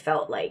diagnosed. I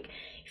felt like,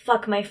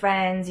 fuck my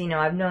friends. You know,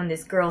 I've known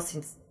this girl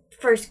since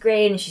first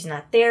grade and she's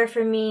not there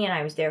for me. And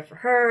I was there for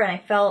her. And I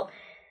felt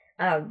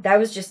that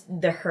was just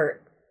the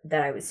hurt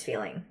that I was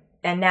feeling.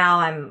 And now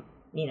I'm,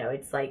 you know,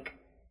 it's like,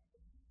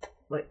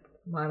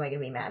 why am I going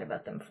to be mad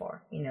about them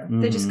for, you know?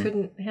 They just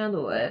couldn't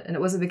handle it. And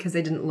it wasn't because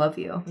they didn't love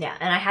you. Yeah,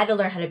 and I had to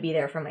learn how to be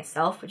there for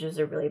myself, which was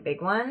a really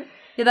big one.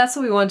 Yeah, that's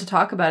what we wanted to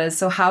talk about is,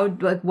 so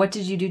what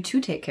did you do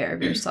to take care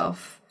of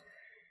yourself?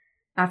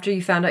 After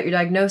you found out your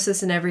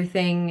diagnosis and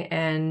everything,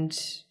 and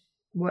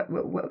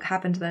what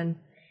happened then?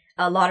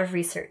 A lot of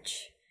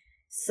research.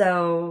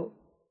 So,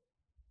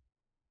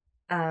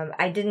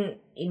 I didn't,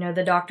 you know,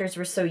 the doctors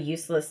were so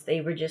useless.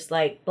 They were just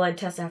like, blood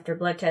test after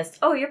blood test.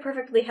 Oh, you're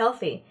perfectly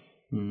healthy.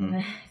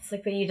 It's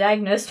like, but you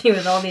diagnosed me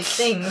with all these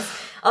things.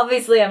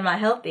 Obviously, I'm not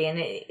healthy, and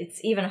it's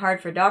even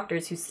hard for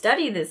doctors who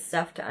study this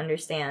stuff to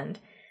understand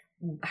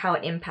how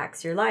it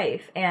impacts your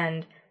life.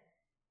 And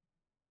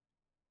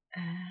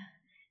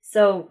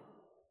so,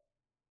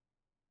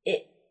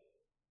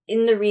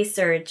 in the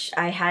research,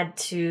 I had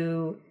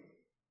to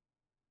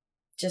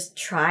just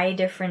try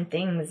different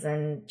things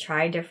and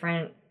try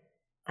different.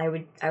 I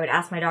would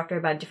ask my doctor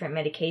about different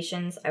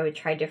medications. I would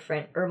try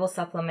different herbal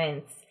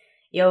supplements,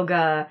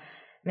 yoga,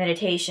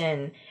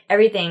 meditation,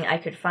 everything I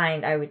could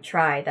find I would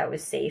try that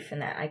was safe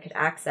and that I could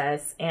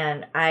access.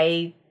 And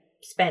I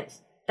spent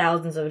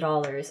thousands of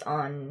dollars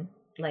on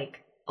like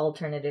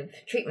alternative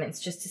treatments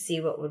just to see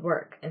what would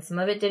work. And some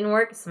of it didn't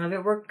work, some of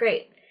it worked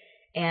great.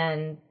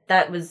 And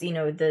that was, you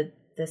know, the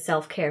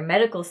self-care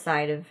medical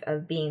side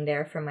of being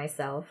there for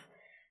myself.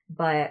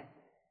 But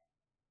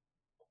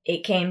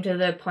it came to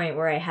the point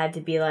where I had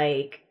to be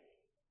like,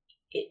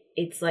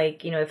 it's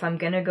like, you know, if I'm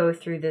going to go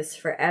through this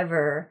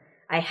forever,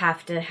 I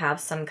have to have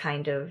some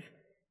kind of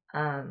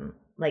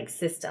like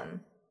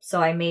system.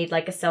 So I made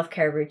like a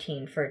self-care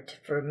routine for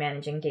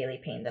managing daily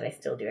pain that I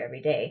still do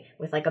every day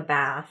with like a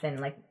bath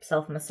and like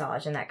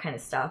self-massage and that kind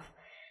of stuff.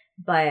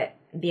 But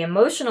the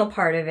emotional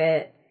part of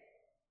it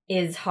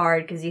is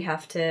hard because you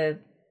have to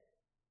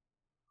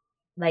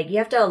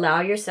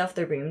allow yourself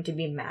the room to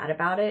be mad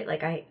about it.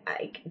 Like I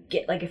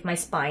get, like, if my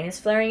spine is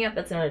flaring up,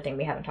 that's another thing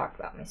we haven't talked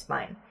about, my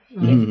spine.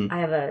 I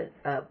have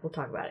we'll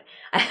talk about it.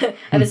 I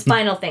have a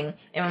spinal thing.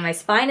 And when my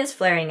spine is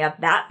flaring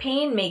up, that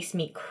pain makes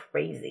me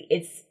crazy.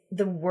 It's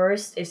the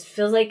worst. It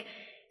feels like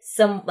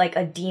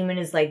a demon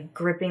is like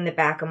gripping the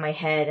back of my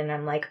head and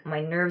I'm like,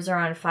 my nerves are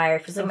on fire.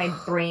 It feels like my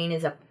brain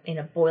is in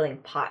a boiling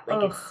pot.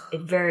 Like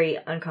it's very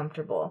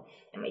uncomfortable.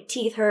 And my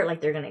teeth hurt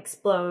like they're going to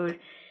explode.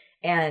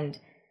 And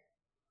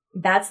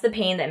that's the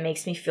pain that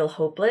makes me feel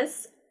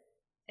hopeless.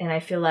 And I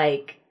feel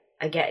like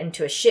I get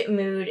into a shit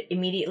mood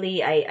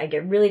immediately. I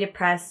get really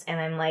depressed, and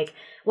I'm like,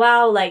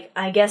 wow, like,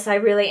 I guess I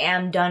really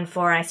am done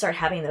for. And I start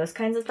having those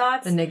kinds of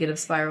thoughts. A negative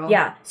spiral.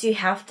 Yeah. So you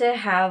have to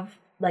have,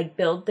 like,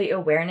 build the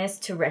awareness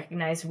to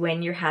recognize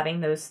when you're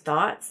having those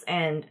thoughts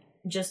and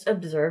just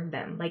observe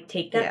them. Like,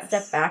 take that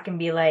step back and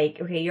be like,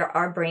 okay,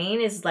 our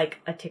brain is like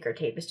a ticker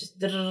tape.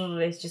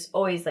 It's just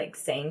always, like,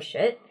 saying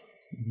shit.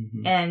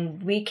 Mm-hmm.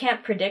 And we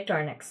can't predict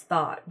our next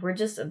thought. We're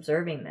just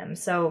observing them.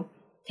 So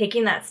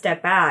taking that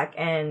step back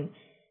and,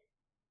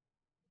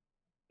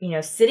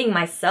 sitting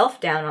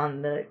myself down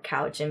on the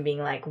couch and being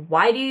like,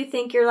 why do you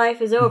think your life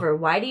is over?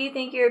 Why do you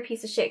think you're a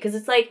piece of shit? Because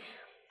it's like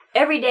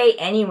every day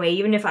anyway,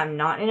 even if I'm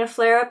not in a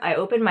flare-up, I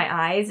open my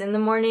eyes in the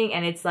morning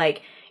and it's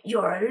like,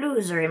 you're a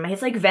loser.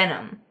 It's like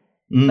Venom.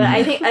 Mm. But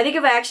I think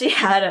if I actually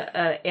had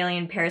a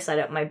alien parasite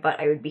up my butt,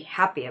 I would be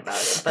happy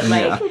about it. But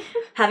like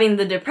having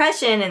the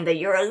depression and the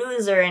you're a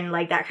loser and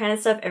like that kind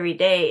of stuff every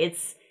day,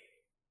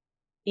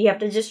 you have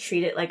to just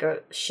treat it like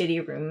a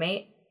shitty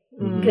roommate.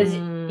 Because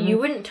you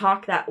wouldn't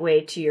talk that way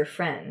to your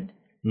friend.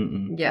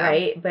 Yeah.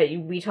 Right? But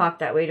we talk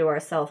that way to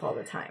ourselves all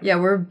the time. Yeah,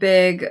 we're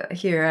big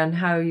here on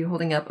how you're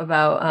holding up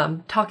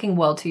about talking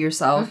well to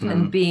yourself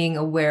and being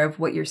aware of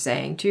what you're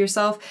saying to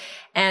yourself.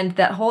 And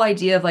that whole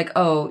idea of like,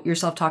 oh, your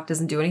self-talk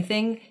doesn't do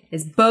anything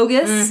is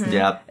bogus. Mm-hmm.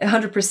 Yep.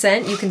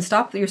 100%. You can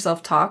stop your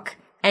self-talk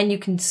and you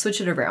can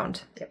switch it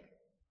around. Yep.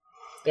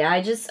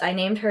 Yeah, I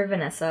named her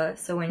Vanessa,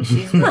 so when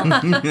she's real,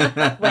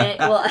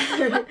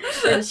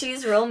 when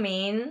she's real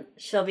mean,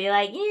 she'll be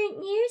like,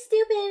 you're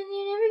stupid,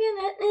 you're never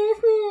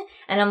gonna,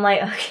 and I'm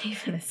like, okay,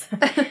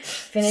 Vanessa,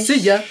 See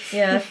ya.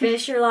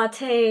 Finish your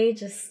latte,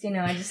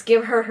 I just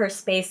give her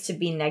space to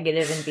be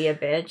negative and be a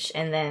bitch,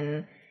 and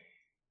then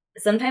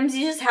sometimes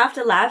you just have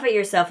to laugh at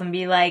yourself and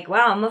be like,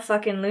 wow, I'm a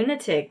fucking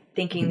lunatic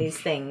thinking these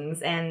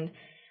things, and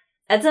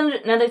that's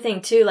another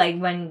thing too, like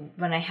when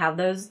I have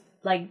those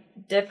like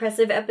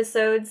depressive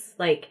episodes,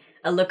 like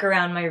I look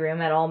around my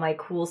room at all my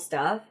cool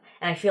stuff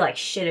and I feel like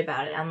shit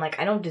about it. I'm like,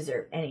 I don't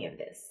deserve any of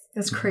this.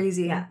 That's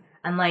crazy. Yeah.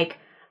 I'm like,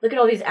 look at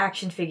all these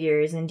action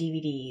figures and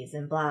DVDs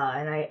and blah,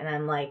 and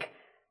I'm like,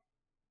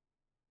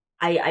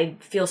 I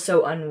feel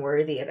so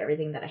unworthy of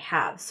everything that I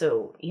have.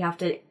 So you have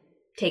to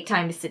take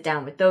time to sit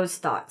down with those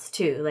thoughts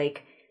too.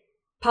 Like,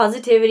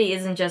 positivity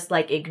isn't just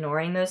like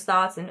ignoring those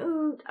thoughts and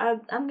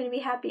I'm gonna be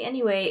happy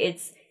anyway.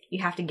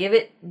 You have to give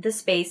it the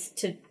space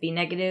to be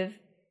negative,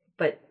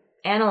 but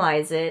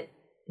analyze it,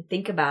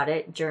 think about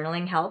it.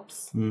 Journaling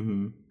helps.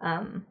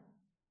 Mm-hmm.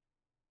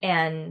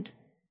 And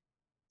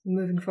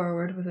moving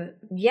forward with it.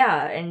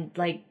 Yeah, and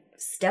like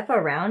step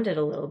around it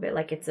a little bit,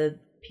 like it's a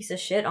piece of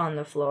shit on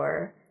the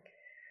floor.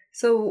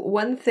 So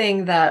one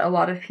thing that a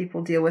lot of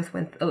people deal with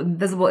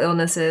invisible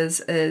illnesses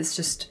is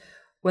just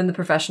when the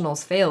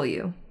professionals fail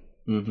you.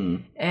 Mm-hmm.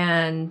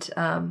 And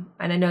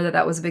I know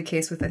that was a big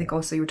case with, I think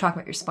also you were talking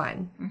about your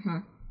spine. Mm-hmm.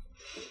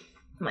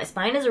 My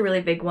spine is a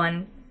really big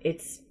one.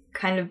 It's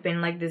kind of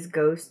been like this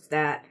ghost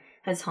that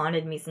has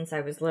haunted me since I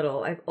was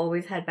little. I've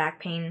always had back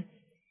pain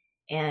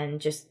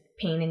and just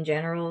pain in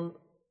general.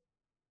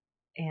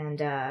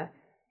 And I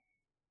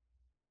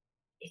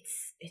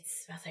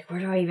was like, where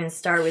do I even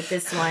start with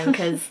this one?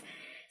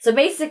 So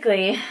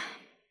basically,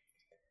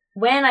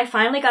 when I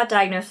finally got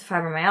diagnosed with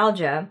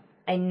fibromyalgia,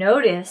 I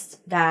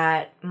noticed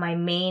that my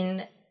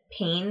main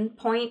pain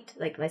point,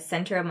 like my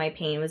center of my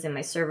pain, was in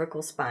my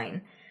cervical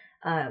spine.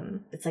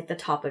 It's like the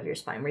top of your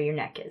spine where your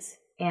neck is.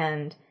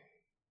 And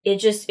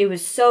it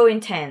was so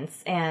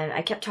intense. And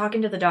I kept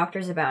talking to the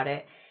doctors about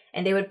it.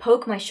 And they would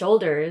poke my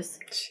shoulders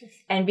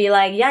and be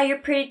like, yeah, you're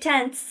pretty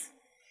tense.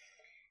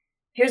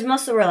 Here's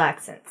muscle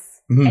relaxants.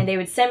 Mm-hmm. And they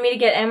would send me to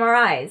get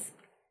MRIs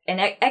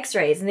and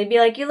x-rays. And they'd be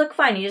like, you look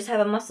fine. You just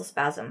have a muscle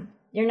spasm.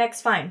 Your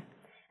neck's fine.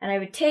 And I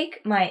would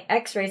take my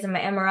x-rays and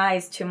my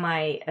MRIs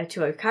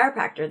to a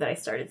chiropractor that I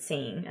started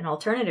seeing, an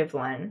alternative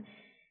one.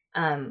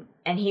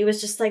 And he was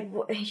just like,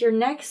 your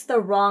neck's the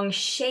wrong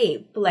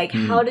shape. Like,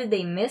 how did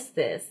they miss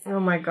this? Oh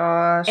my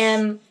gosh.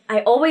 And I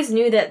always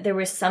knew that there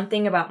was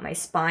something about my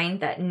spine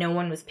that no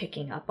one was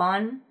picking up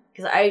on.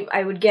 Because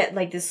I would get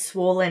like this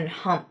swollen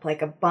hump,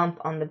 like a bump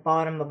on the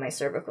bottom of my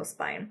cervical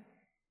spine.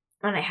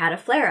 And I had a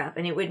flare-up,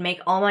 and it would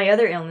make all my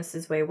other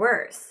illnesses way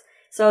worse.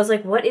 So I was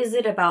like, what is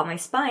it about my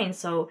spine?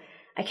 So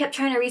I kept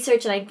trying to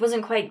research, and I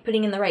wasn't quite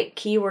putting in the right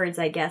keywords,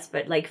 I guess.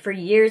 But like for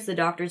years, the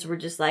doctors were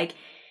just like,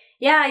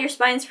 yeah, your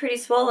spine's pretty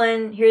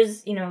swollen.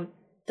 Here's,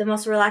 the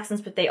muscle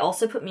relaxants, but they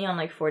also put me on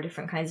like 4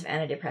 different kinds of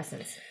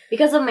antidepressants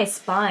because of my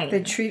spine.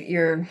 They treat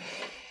your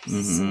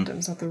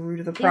symptoms, not the root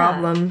of the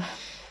problem. Yeah.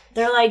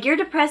 They're like, you're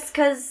depressed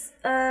because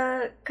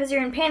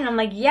you're in pain. And I'm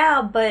like,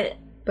 yeah, but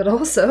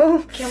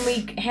also, can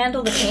we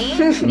handle the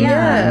pain?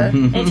 Yeah.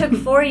 And it took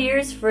 4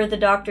 years for the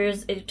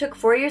doctors. It took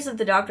 4 years of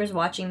the doctors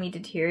watching me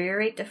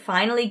deteriorate to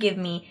finally give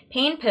me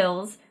pain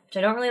pills, which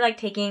I don't really like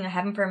taking. I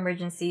have them for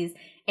emergencies,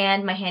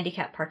 and my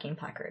handicap parking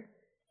placard.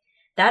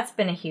 That's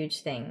been a huge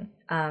thing.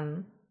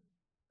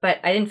 But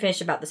I didn't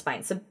finish about the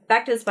spine. So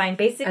back to the spine,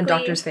 basically. And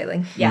doctors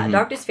failing. Yeah,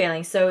 doctors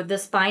failing. So the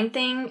spine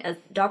thing,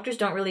 doctors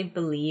don't really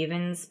believe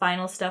in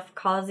spinal stuff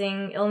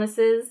causing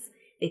illnesses.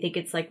 they think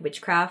it's like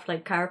witchcraft,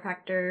 like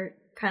chiropractor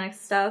kind of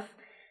stuff.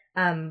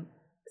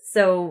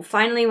 So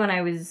finally, when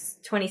I was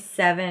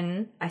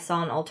 27, I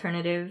saw an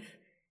alternative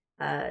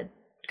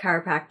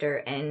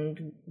chiropractor,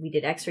 and we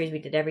did x-rays, we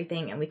did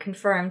everything, and we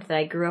confirmed that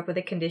I grew up with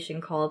a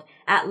condition called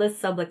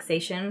atlas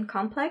subluxation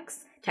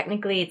complex.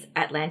 Technically, it's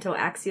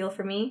atlantoaxial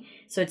for me.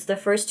 So it's the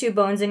first two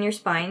bones in your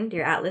spine,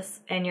 your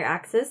atlas and your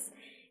axis,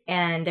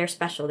 and they're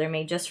special. They're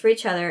made just for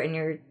each other, and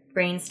your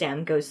brain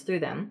stem goes through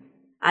them.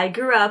 I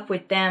grew up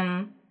with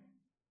them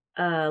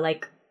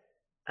subluxated,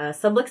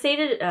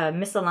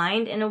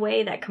 misaligned in a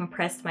way that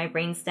compressed my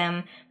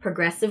brainstem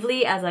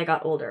progressively as I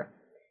got older.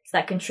 So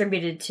that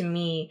contributed to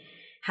me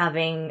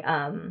having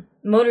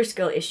motor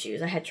skill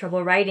issues. I had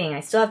trouble writing. I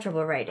still have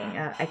trouble writing.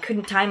 I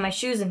couldn't tie my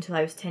shoes until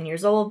I was 10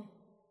 years old.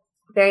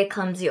 Very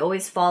clumsy,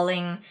 always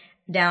falling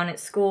down at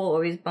school,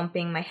 always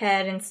bumping my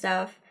head and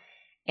stuff.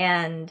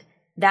 And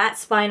that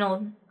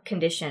spinal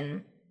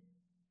condition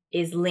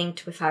is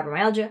linked with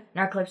fibromyalgia,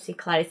 narcolepsy,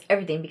 colitis,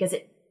 everything, because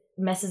it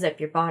messes up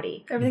your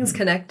body. Everything's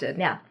connected.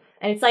 Yeah.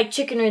 And it's like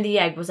chicken or the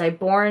egg. Was I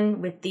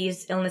born with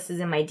these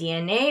illnesses in my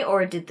DNA,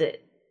 or did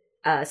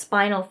the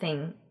spinal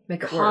thing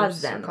Make it cause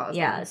worse them? or cause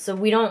Yeah. them. So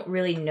we don't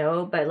really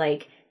know, but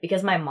like,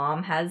 because my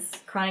mom has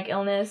chronic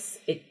illness,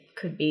 it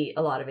could be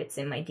a lot of it's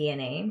in my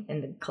DNA,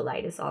 and the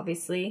colitis,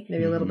 obviously.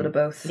 Maybe a little bit of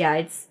both.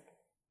 Yeah,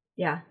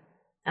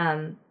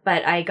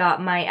 but I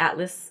got my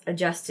atlas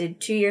adjusted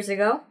 2 years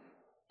ago,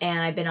 and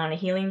I've been on a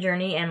healing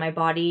journey, and my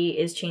body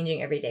is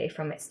changing every day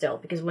from it still.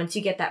 Because once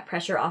you get that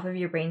pressure off of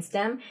your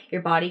brainstem,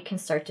 your body can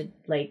start to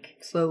like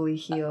Slowly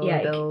heal.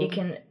 yeah, build. it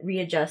can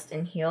readjust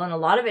and heal. And a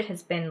lot of it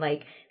has been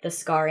like the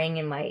scarring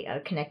in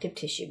my connective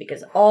tissue,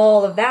 because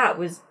all of that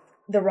was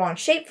the wrong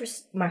shape for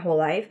my whole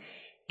life,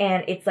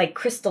 and it's like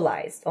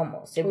crystallized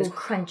almost. It was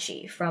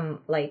crunchy from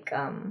like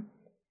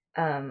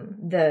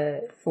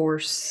the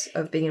force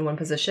of being in one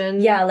position.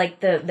 yeah, like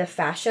the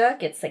fascia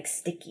gets like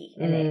sticky,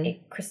 and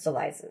it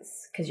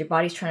crystallizes because your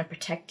body's trying to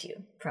protect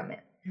you from it.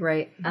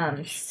 Right.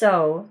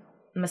 So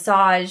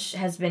massage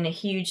has been a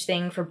huge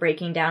thing for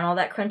breaking down all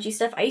that crunchy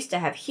stuff. I used to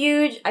have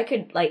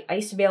I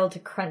used to be able to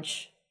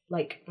crunch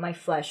like my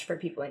flesh for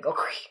people and go,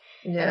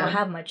 Yeah. I don't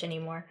have much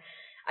anymore.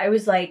 I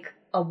was like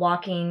a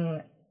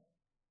walking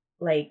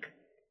like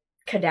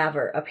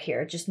cadaver up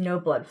here, just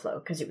no blood flow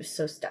because it was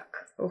so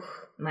stuck.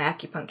 Oof. My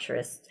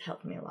acupuncturist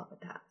helped me a lot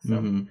with that.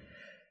 So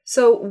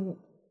So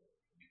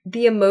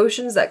the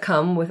emotions that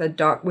come with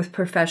with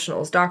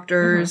professionals,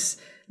 doctors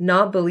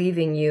not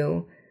believing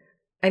you,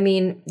 I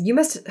mean, you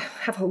must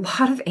have a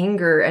lot of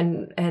anger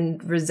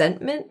and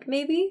resentment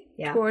maybe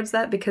towards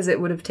that, because it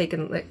would have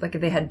taken like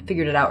if they had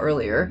figured it out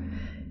earlier.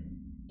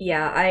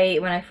 yeah,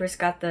 when I first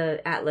got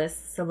the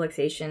atlas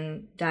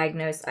subluxation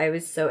diagnosed, I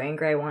was so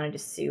angry I wanted to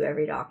sue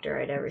every doctor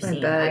I'd ever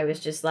seen. bet. I was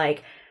just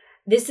like,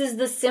 this is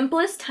the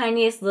simplest,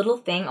 tiniest little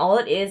thing. All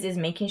it is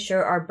making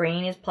sure our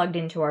brain is plugged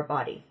into our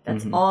body.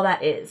 That's all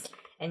that is.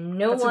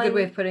 And That's a good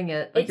way of putting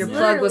it. Like It's your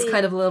plug was literally-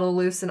 kind of a little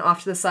loose and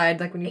off to the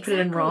side, like when you put it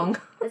in wrong.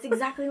 That's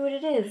exactly what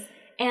it is.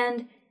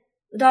 And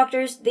the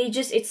doctors,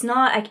 it's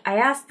not, I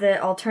asked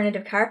the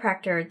alternative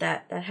chiropractor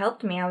that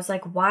helped me, I was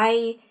like,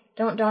 why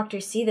don't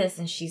doctors see this?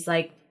 And she's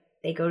like,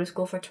 they go to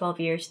school for 12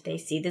 years, they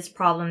see this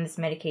problem, this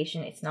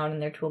medication, it's not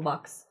in their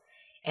toolbox.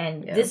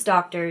 And this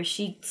doctor,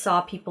 she saw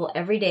people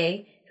every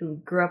day who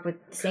grew up with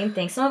the same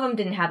thing. Some of them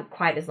didn't have it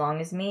quite as long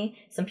as me.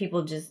 Some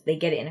people they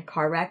get it in a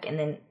car wreck, and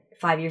then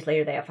 5 years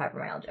later they have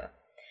fibromyalgia.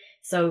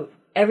 So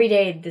every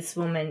day this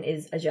woman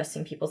is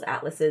adjusting people's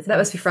atlases. That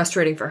must be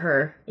frustrating for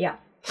her. Yeah.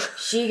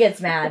 She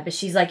gets mad, but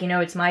she's like,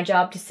 it's my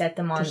job to set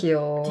them on To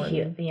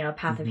heal. a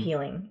path of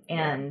healing.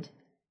 And,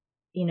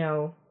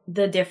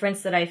 the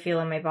difference that I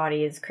feel in my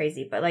body is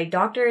crazy. But like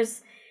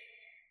doctors,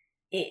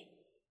 it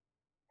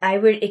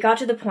got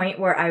to the point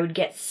where I would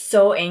get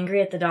so angry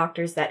at the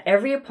doctors that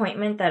every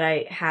appointment that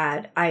I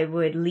had, I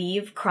would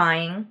leave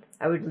crying.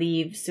 I would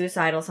leave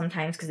suicidal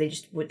sometimes because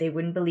they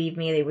wouldn't believe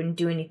me. They wouldn't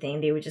do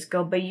anything. They would just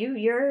go, but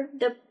you're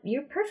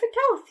perfect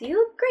health. You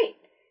look great.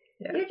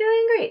 Yeah. You're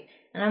doing great.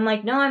 And I'm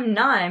like, no, I'm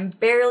not. I'm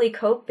barely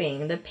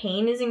coping. The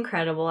pain is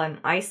incredible. I'm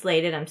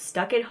isolated. I'm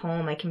stuck at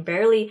home. I can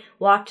barely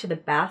walk to the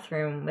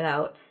bathroom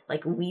without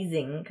like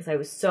wheezing because I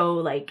was so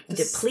like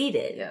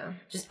depleted. Yeah.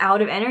 Just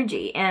out of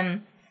energy.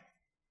 And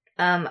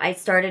I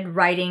started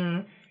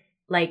writing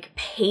like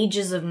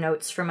pages of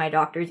notes for my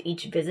doctors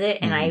each visit,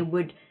 and I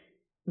would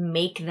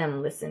make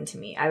them listen to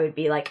me. I would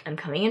be like, I'm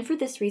coming in for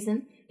this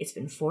reason. It's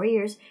been 4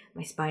 years.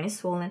 My spine is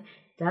swollen.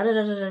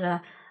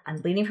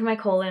 I'm bleeding from my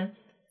colon.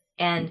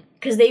 And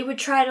because they would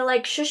try to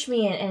like shush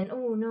me and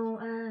oh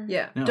no.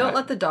 Yeah. No, don't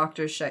let the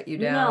doctors shut you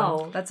down.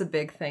 No. That's a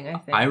big thing, I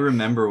think. I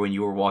remember when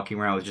you were walking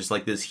around with just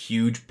like this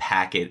huge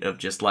packet of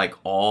just like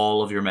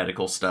all of your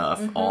medical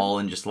stuff, all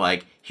in just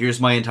like,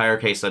 here's my entire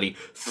case study.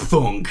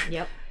 Thunk.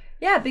 Yep.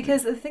 Yeah,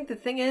 because I think the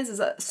thing is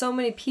that so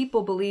many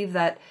people believe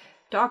that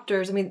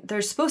doctors, I mean,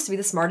 they're supposed to be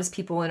the smartest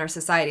people in our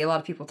society. A lot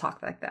of people talk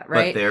like that,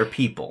 right? But they're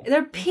people.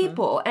 They're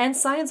people, and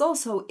science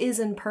also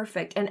isn't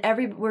perfect. And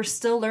we're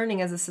still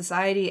learning as a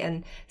society,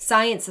 and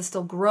science is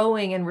still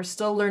growing, and we're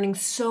still learning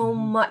so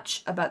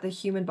much about the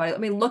human body. I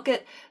mean, look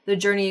at the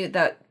journey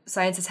that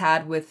science has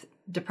had with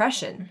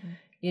depression.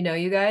 You know,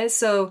 you guys.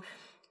 So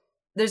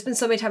there's been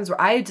so many times where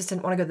I just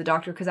didn't want to go to the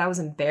doctor because I was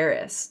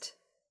embarrassed.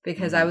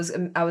 Because I was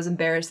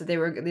embarrassed that they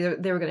were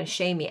going to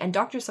shame me, and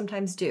doctors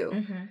sometimes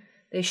do.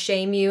 They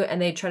shame you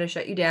and they try to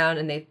shut you down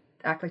and they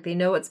act like they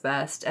know what's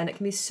best, and it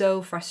can be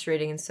so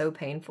frustrating and so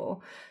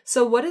painful.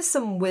 So what is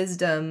some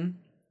wisdom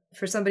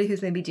for somebody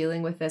who's maybe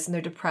dealing with this and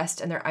they're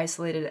depressed and they're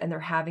isolated and they're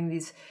having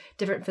these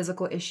different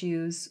physical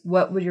issues?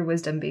 What would your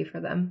wisdom be for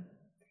them?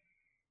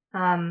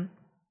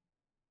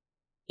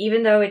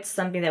 Even though it's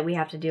something that we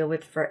have to deal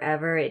with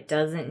forever, it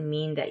doesn't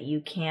mean that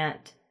you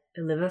can't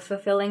live a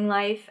fulfilling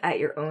life at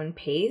your own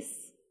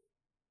pace.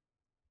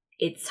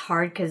 It's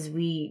hard because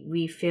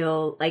we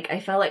feel like, I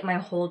felt like my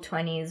whole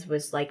 20s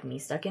was like me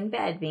stuck in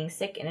bed, being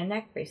sick in a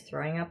neck brace,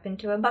 throwing up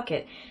into a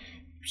bucket,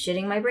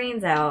 shitting my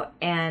brains out.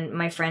 And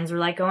my friends were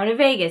like going to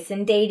Vegas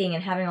and dating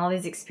and having all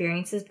these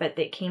experiences. But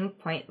there came a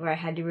point where I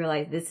had to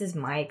realize this is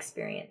my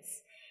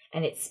experience.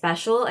 And it's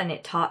special, and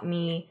it taught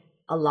me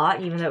a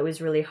lot, even though it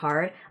was really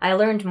hard. I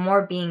learned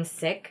more being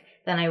sick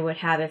than I would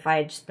have if I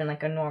had just been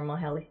like a normal,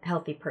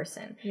 healthy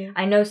person. Yeah.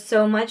 I know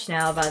so much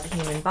now about the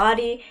human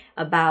body,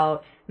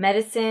 about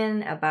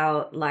medicine,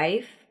 about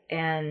life,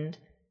 and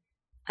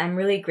I'm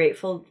really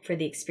grateful for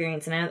the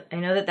experience. And I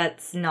know that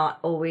that's not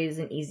always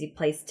an easy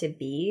place to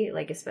be,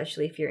 like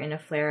especially if you're in a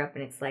flare-up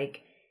and it's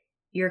like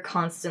you're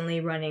constantly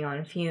running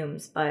on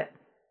fumes. But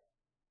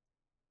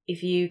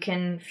if you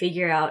can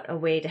figure out a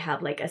way to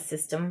have like a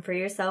system for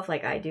yourself,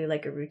 like I do,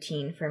 like a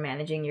routine for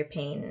managing your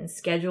pain and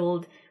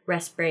scheduled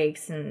rest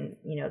breaks and,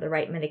 you know, the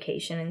right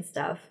medication and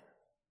stuff,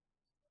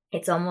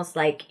 it's almost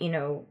like, you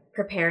know,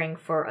 preparing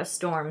for a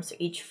storm. So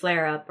each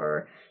flare up,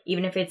 or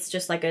even if it's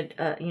just like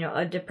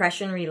a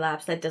depression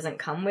relapse that doesn't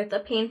come with a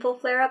painful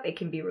flare up, it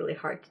can be really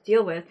hard to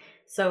deal with.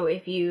 So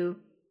if you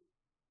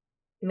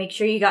make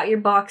sure you got your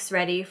box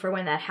ready for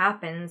when that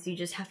happens, you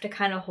just have to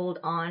kind of hold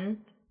on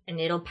and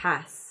it'll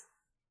pass.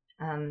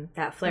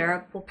 That flare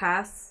up will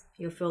pass.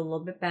 You'll feel a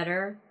little bit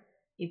better.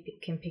 You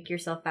can pick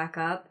yourself back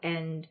up.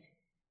 And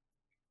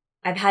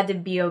I've had to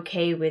be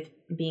okay with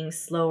being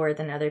slower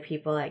than other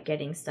people at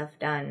getting stuff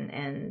done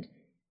and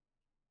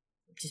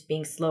just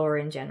being slower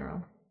in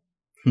general.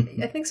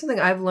 I think something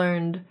I've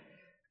learned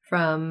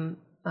from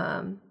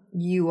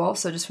you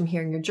also, just from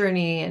hearing your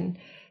journey, and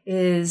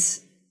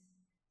is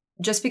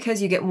just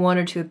because you get one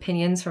or two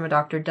opinions from a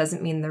doctor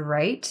doesn't mean they're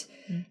right,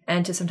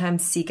 and to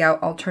sometimes seek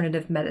out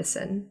alternative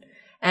medicine.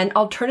 And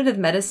alternative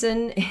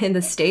medicine in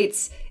the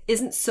States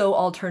isn't so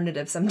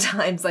alternative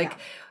sometimes. Like,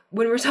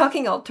 when we're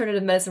talking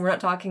alternative medicine, we're not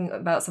talking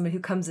about somebody who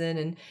comes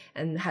in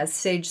and has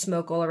sage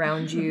smoke all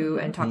around you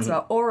and talks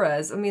about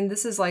auras. I mean,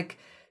 this is like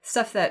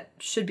stuff that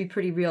should be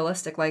pretty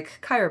realistic, like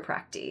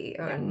chiropractic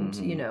and,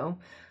 you know.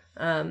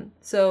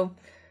 So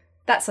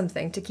that's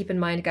something to keep in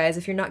mind, guys.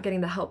 If you're not getting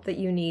the help that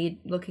you need,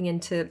 looking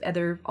into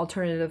other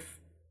alternative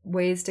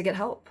ways to get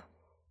help.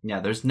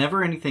 Yeah, there's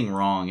never anything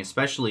wrong,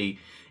 especially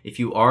if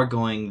you are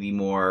going the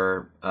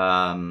more,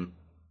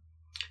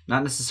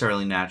 not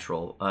necessarily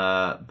natural,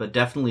 but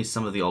definitely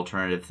some of the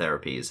alternative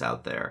therapies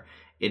out there.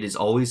 It is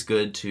always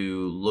good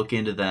to look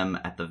into them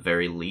at the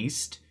very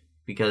least,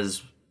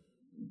 because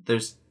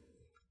there's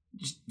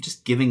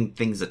just giving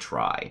things a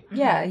try.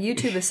 Yeah,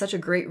 YouTube is such a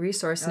great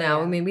resource now.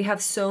 Yeah. I mean, we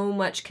have so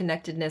much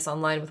connectedness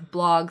online with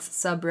blogs,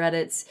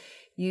 subreddits,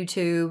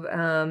 YouTube,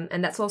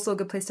 and that's also a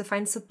good place to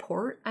find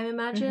support, I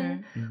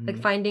imagine. Like,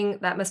 finding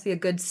that must be a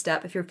good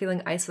step if you're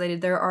feeling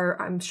isolated. There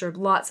are, I'm sure,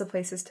 lots of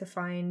places to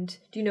find.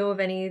 Do you know of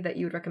any that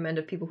you would recommend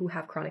of people who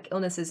have chronic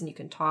illnesses and you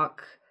can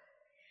talk?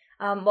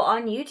 Well,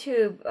 on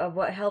YouTube,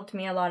 what helped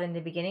me a lot in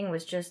the beginning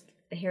was just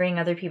hearing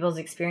other people's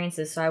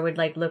experiences. So I would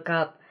like look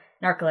up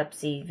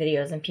narcolepsy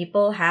videos, and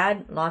people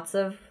had lots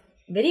of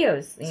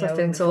videos, you know,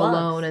 feeling so vlogs.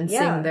 Alone and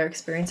seeing their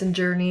experience and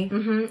journey.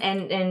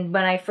 And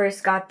when I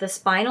first got the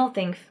spinal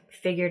thing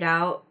figured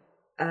out,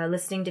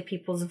 listening to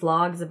people's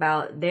vlogs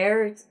about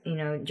their, you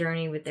know,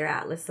 journey with their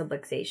atlas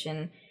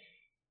subluxation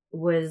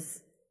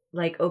was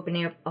like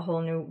opening up a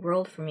whole new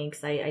world for me,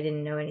 because I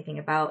didn't know anything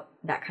about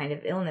that kind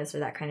of illness or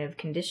that kind of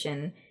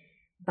condition.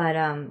 But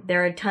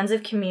there are tons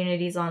of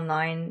communities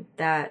online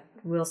that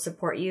will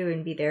support you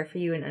and be there for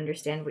you and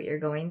understand what you're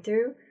going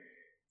through.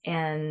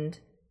 And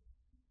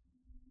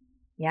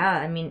yeah,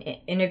 I mean,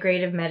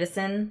 integrative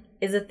medicine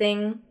is a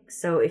thing.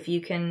 So if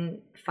you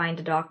can find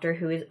a doctor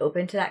who is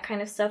open to that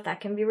kind of stuff, that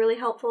can be really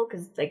helpful.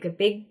 Because like a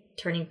big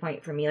turning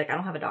point for me, like I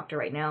don't have a doctor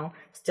right now,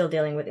 still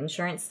dealing with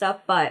insurance stuff.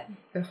 But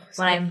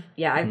when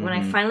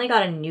I finally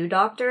got a new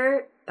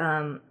doctor,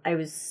 I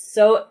was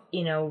so,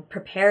 you know,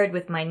 prepared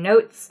with my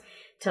notes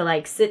to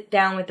like sit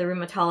down with the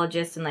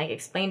rheumatologist and like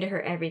explain to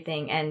her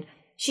everything. And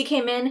she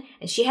came in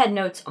and she had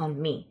notes on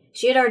me.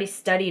 She had already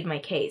studied my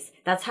case.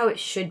 That's how it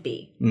should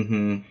be.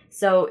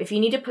 So if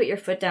you need to put your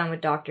foot down with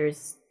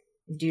doctors,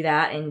 do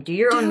that and do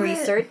your own Do it.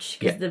 research,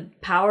 because the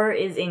power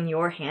is in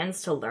your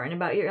hands to learn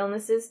about your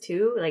illnesses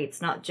too. Like,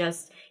 it's not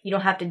just, you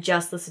don't have to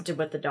just listen to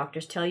what the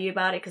doctors tell you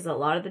about it, because a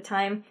lot of the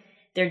time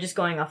they're just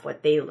going off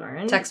what they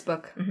learned.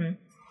 Textbook. Mm-hmm.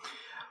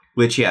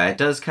 Which, yeah, it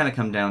does kind of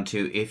come down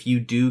to, if you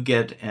do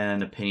get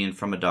an opinion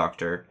from a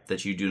doctor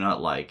that you do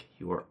not like,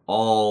 you are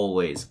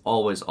always,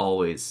 always,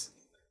 always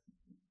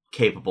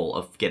capable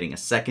of getting a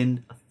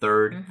second, a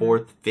third,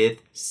 fourth,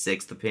 fifth,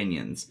 sixth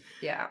opinions.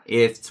 Yeah.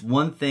 It's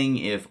one thing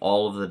if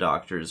all of the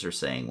doctors are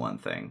saying one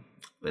thing.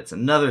 It's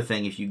another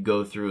thing if you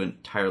go through an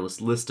entire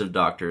list of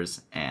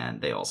doctors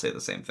and they all say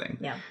the same thing.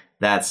 Yeah.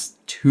 That's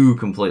two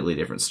completely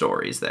different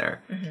stories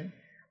there. Mm-hmm.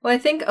 Well, I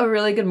think a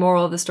really good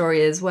moral of the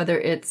story is, whether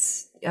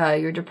it's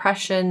your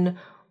depression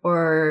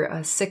or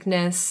a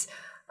sickness,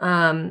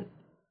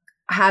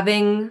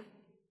 having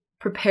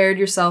prepared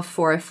yourself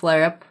for a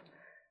flare-up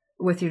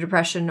with your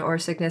depression or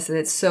sickness, that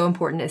it's so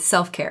important, is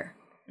self-care.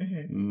 Mm-hmm.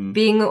 Mm-hmm.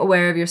 Being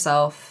aware of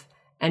yourself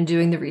and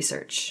doing the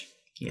research.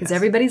 Because Yes.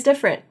 everybody's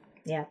different.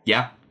 Yeah.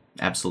 Yeah,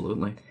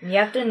 absolutely. You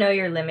have to know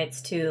your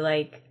limits too.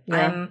 Like,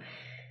 Yeah.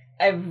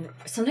 I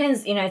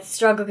sometimes, you know, it's a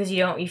struggle because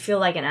you feel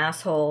like an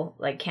asshole,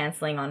 like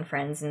canceling on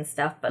friends and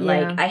stuff. But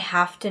Yeah. like, I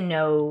have to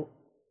know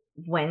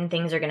when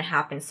things are going to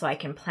happen so I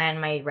can plan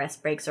my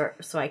rest breaks, or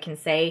so I can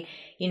say,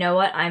 you know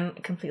what, I'm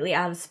completely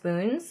out of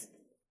spoons,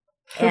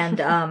 and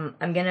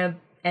I'm going to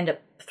end up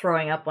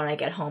throwing up when I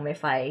get home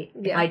if I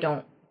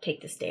don't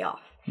take this day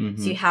off.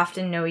 Mm-hmm. So you have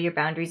to know your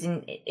boundaries,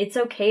 and it's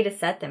okay to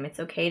set them. It's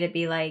okay to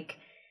be like,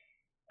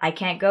 I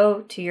can't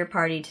go to your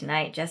party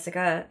tonight,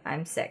 Jessica,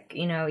 I'm sick.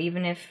 You know,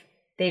 even if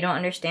they don't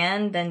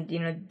understand, then, you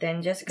know,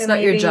 then Jessica, It's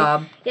not your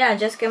job. Yeah,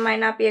 Jessica might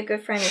not be a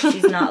good friend if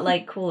she's not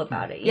like cool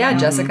about it. you Yeah, know?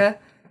 Jessica.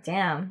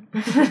 Damn.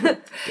 Damn.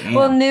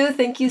 Well, Nu,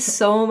 thank you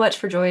so much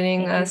for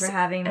joining Thank us you for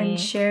having me. and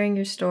sharing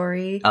your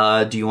story.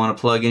 Do you want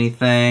to plug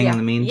anything Yeah. in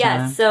the meantime?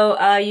 Yes,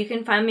 so you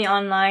can find me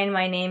online.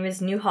 My name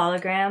is Nu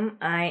Hologram.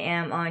 I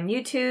am on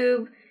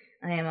YouTube.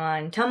 I am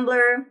on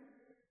Tumblr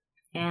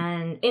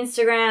and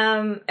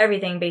Instagram.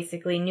 Everything,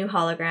 basically. Nu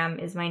Hologram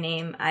is my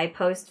name. I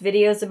post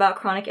videos about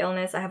chronic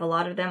illness. I have a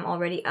lot of them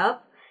already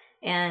up.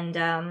 And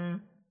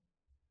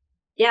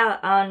yeah,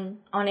 on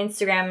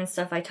Instagram and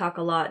stuff, I talk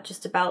a lot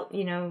just about,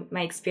 you know,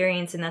 my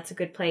experience, and that's a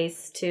good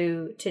place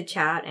to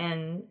chat.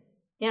 And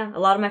yeah, a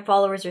lot of my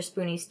followers are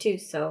Spoonies too,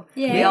 so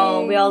Yay.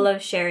 we all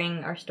love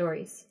sharing our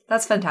stories.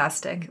 That's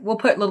fantastic. We'll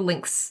put little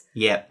links.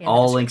 Yep. In the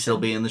All links will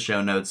description. be in the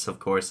show notes, of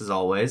course, as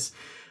always.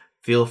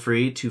 Feel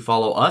free to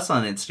follow us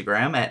on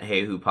Instagram at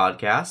Hey Who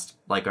Podcast,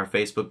 like our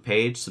Facebook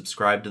page,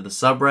 subscribe to the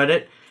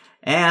subreddit,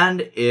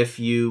 and if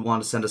you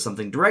want to send us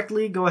something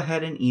directly, go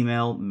ahead and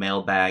email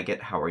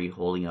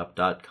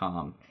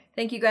mailbag@howareyouholdingup.com.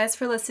 Thank you guys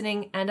for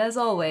listening, and as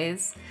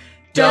always,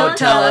 Don't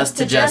tell us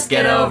to just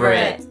get over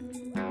it.